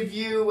going to give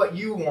you what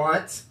you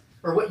want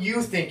or what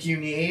you think you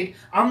need.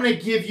 I'm going to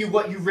give you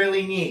what you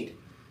really need.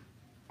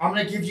 I'm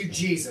going to give you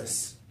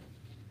Jesus.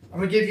 I'm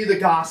going to give you the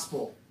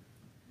gospel.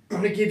 I'm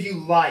going to give you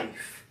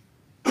life.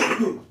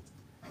 In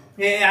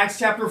Acts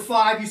chapter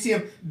 5, you see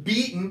him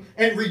beaten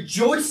and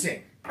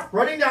rejoicing.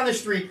 Running down the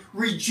street,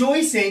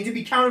 rejoicing to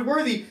be counted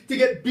worthy to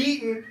get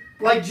beaten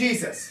like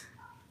Jesus.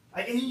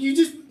 You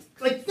just,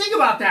 think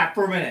about that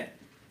for a minute.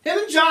 Him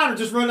and John are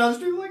just running down the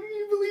street like, can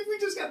you believe we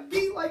just got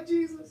beat like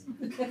Jesus?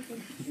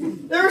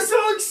 They were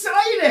so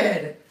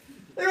excited.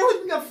 They were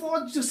like, we got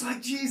flogged just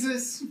like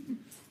Jesus.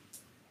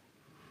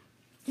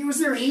 He was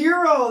their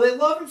hero. They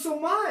loved him so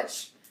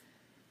much.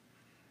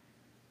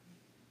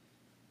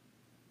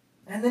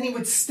 And then he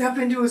would step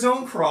into his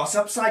own cross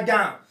upside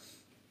down.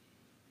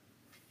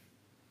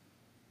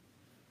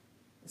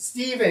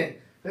 Stephen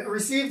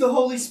received the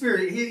Holy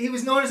Spirit. He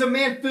was known as a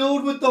man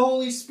filled with the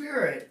Holy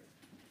Spirit.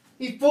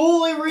 He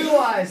fully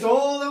realized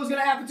all that was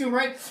going to happen to him,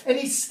 right? And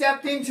he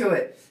stepped into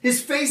it.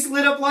 His face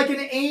lit up like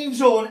an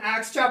angel in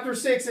Acts chapter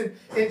 6 and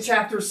in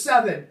chapter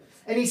 7.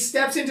 And he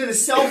steps into the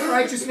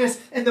self-righteousness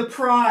and the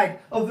pride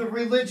of the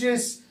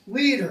religious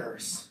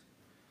leaders.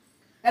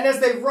 And as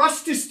they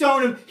rushed to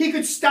stone him, he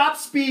could stop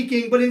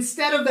speaking, but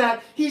instead of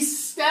that, he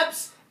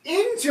steps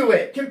into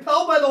it,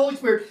 compelled by the Holy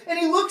Spirit. And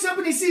he looks up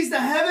and he sees the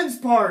heavens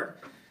part.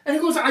 And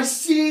he goes, I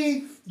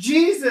see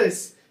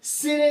Jesus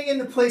sitting in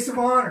the place of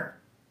honor.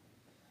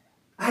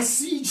 I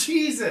see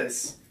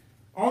Jesus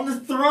on the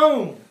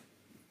throne.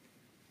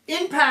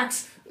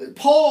 Impacts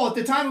Paul at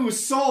the time he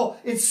was Saul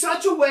in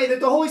such a way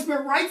that the Holy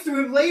Spirit writes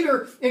through him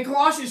later in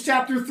Colossians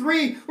chapter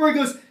 3, where he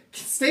goes,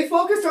 stay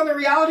focused on the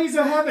realities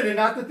of heaven and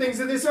not the things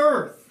of this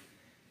earth.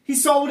 He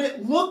saw what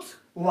it looked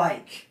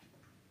like.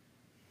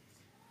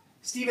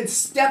 Stephen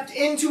stepped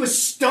into a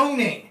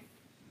stoning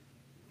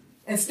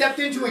and stepped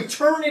into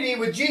eternity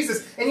with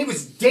Jesus, and he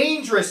was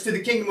dangerous to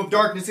the kingdom of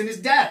darkness in his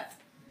death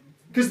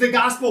because the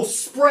gospel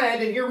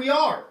spread, and here we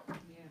are.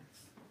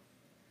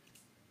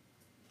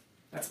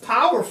 That's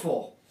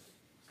powerful.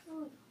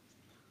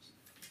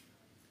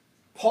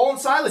 Paul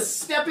and Silas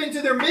step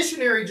into their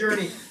missionary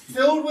journey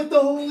filled with the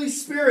Holy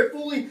Spirit,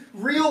 fully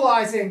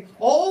realizing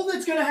all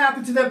that's going to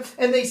happen to them,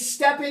 and they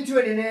step into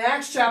it. And in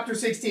Acts chapter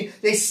 16,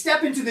 they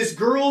step into this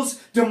girl's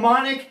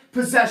demonic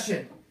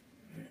possession.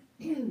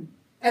 And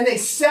they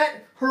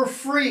set her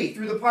free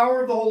through the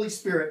power of the Holy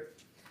Spirit.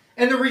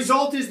 And the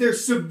result is they're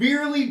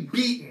severely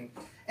beaten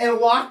and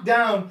locked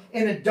down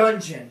in a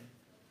dungeon.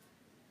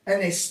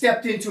 And they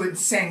stepped into it and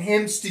sang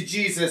hymns to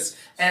Jesus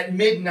at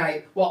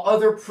midnight while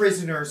other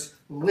prisoners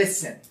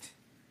listened.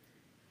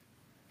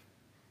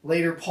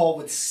 Later, Paul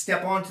would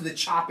step onto the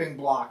chopping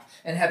block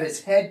and have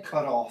his head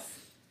cut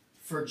off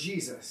for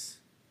Jesus.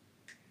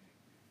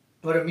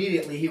 But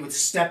immediately he would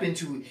step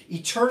into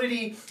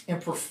eternity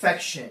and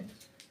perfection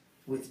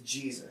with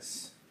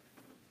Jesus.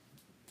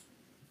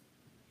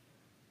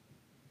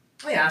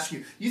 Let me ask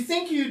you, you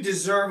think you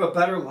deserve a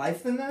better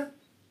life than that?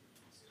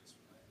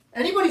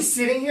 Anybody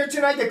sitting here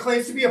tonight that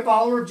claims to be a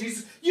follower of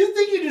Jesus, you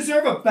think you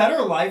deserve a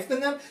better life than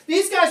them?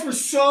 These guys were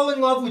so in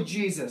love with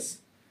Jesus.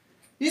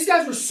 These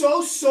guys were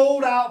so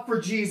sold out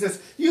for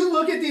Jesus. You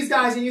look at these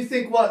guys and you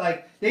think, what?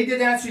 Like, they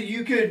did that so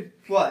you could,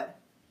 what?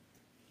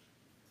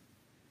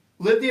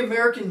 Live the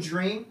American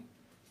dream?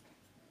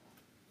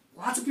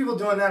 Lots of people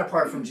doing that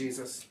apart from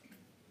Jesus.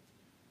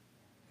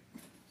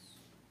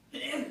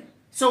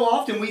 So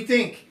often we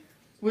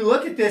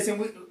look at this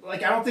and I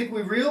don't think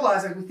we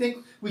realize it. We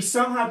think we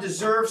somehow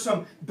deserve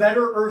some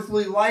better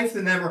earthly life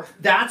than them, or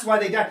that's why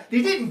they died.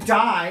 They didn't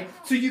die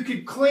so you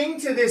could cling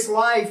to this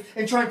life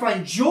and try and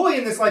find joy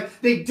in this life.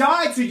 They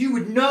died so you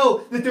would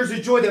know that there's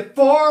a joy that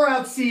far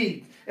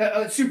exceeds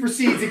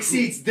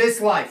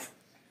this life.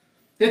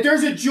 That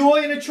there's a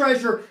joy and a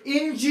treasure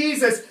in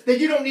Jesus that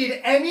you don't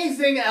need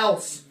anything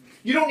else.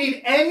 You don't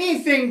need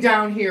anything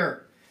down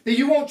here. That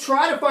you won't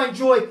try to find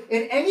joy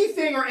in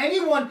anything or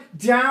anyone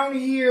down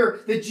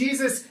here. That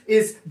Jesus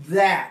is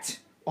that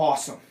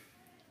awesome.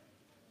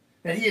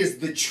 That he is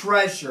the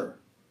treasure.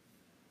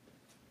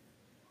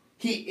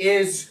 He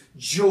is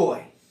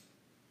joy.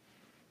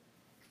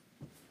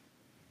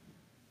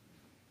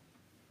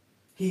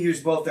 He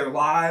used both their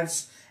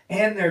lives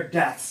and their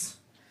deaths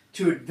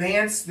to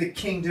advance the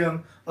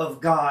kingdom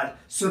of God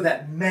so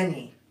that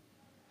many,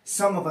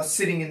 some of us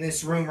sitting in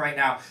this room right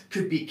now,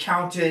 could be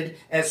counted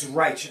as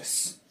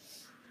righteous.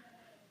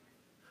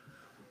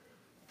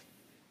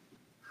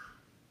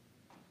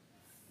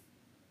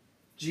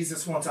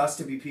 Jesus wants us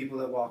to be people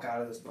that walk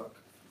out of this book.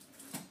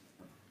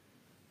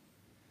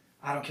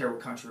 I don't care what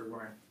country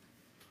we're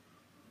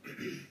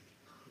in.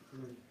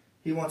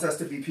 He wants us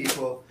to be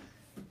people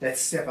that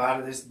step out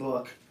of this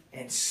book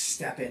and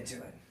step into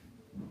it.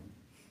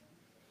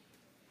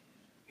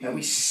 That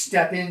we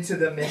step into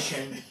the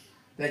mission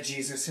that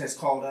Jesus has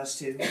called us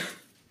to.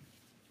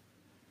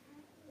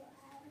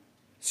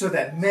 So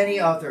that many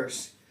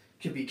others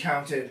can be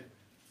counted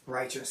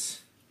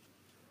righteous.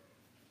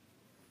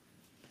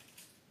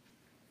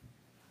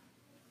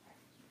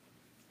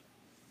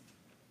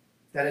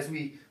 That as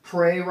we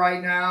pray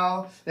right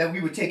now, that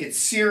we would take it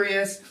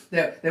serious,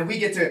 that we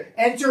get to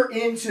enter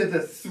into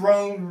the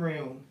throne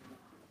room.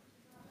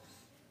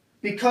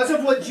 Because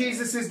of what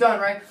Jesus has done,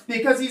 right?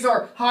 Because he's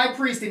our high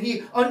priest and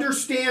he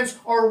understands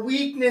our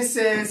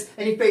weaknesses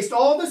and he faced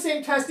all the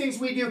same testings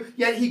we do,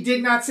 yet he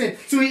did not sin.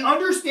 So he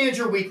understands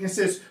your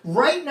weaknesses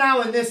right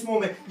now in this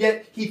moment,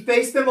 yet he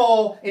faced them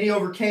all and he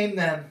overcame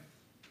them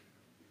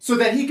so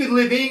that he could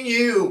live in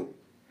you,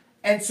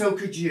 and so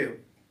could you.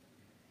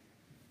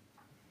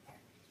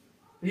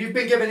 You've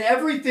been given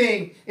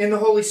everything in the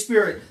Holy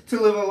Spirit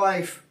to live a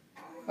life,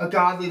 a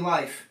godly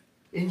life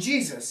in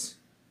Jesus.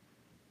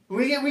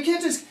 We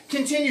can't just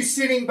continue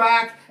sitting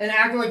back and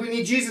acting like we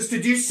need Jesus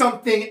to do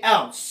something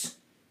else.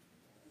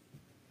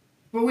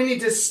 But we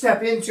need to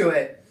step into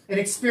it and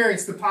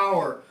experience the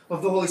power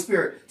of the Holy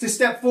Spirit. To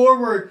step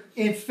forward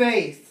in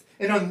faith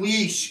and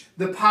unleash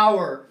the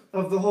power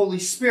of the Holy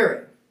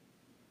Spirit.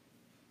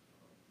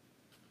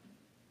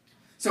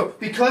 So,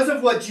 because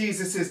of what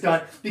Jesus has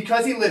done,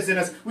 because he lives in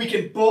us, we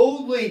can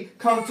boldly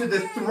come to the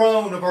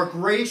throne of our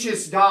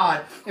gracious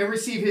God and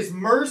receive his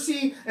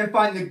mercy and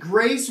find the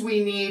grace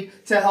we need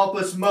to help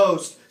us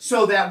most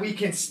so that we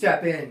can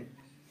step in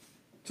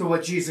to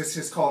what Jesus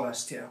has called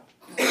us to.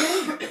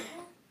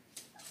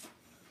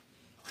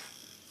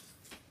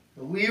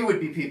 We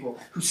would be people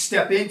who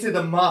step into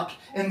the muck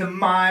and the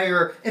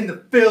mire and the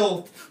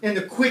filth and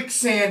the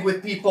quicksand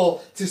with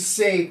people to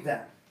save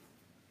them.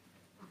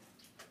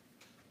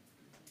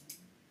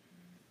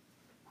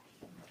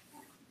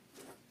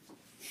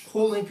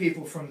 Pulling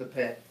people from the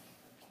pit.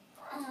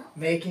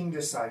 Making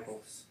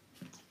disciples.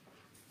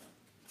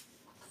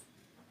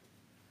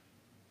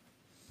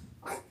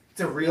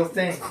 It's a real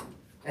thing.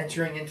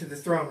 Entering into the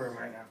throne room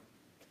right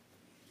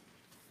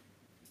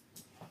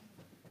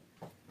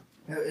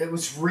now. It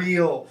was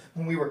real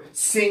when we were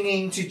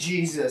singing to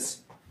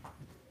Jesus.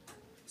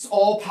 This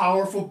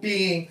all-powerful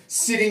being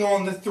sitting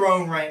on the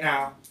throne right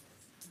now.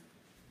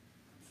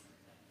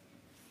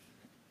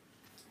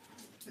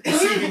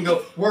 Receiving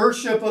the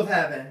worship of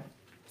heaven.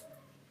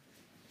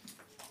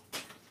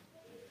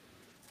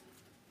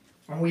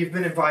 And we've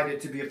been invited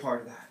to be a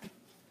part of that.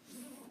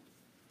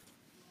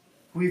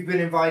 We've been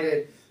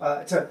invited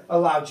to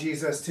allow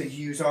Jesus to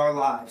use our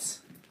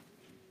lives,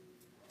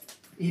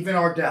 even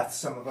our death,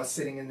 some of us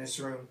sitting in this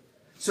room,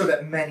 so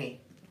that many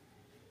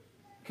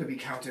could be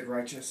counted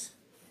righteous.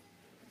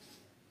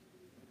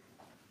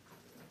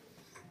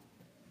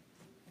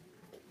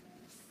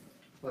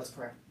 Let's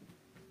pray.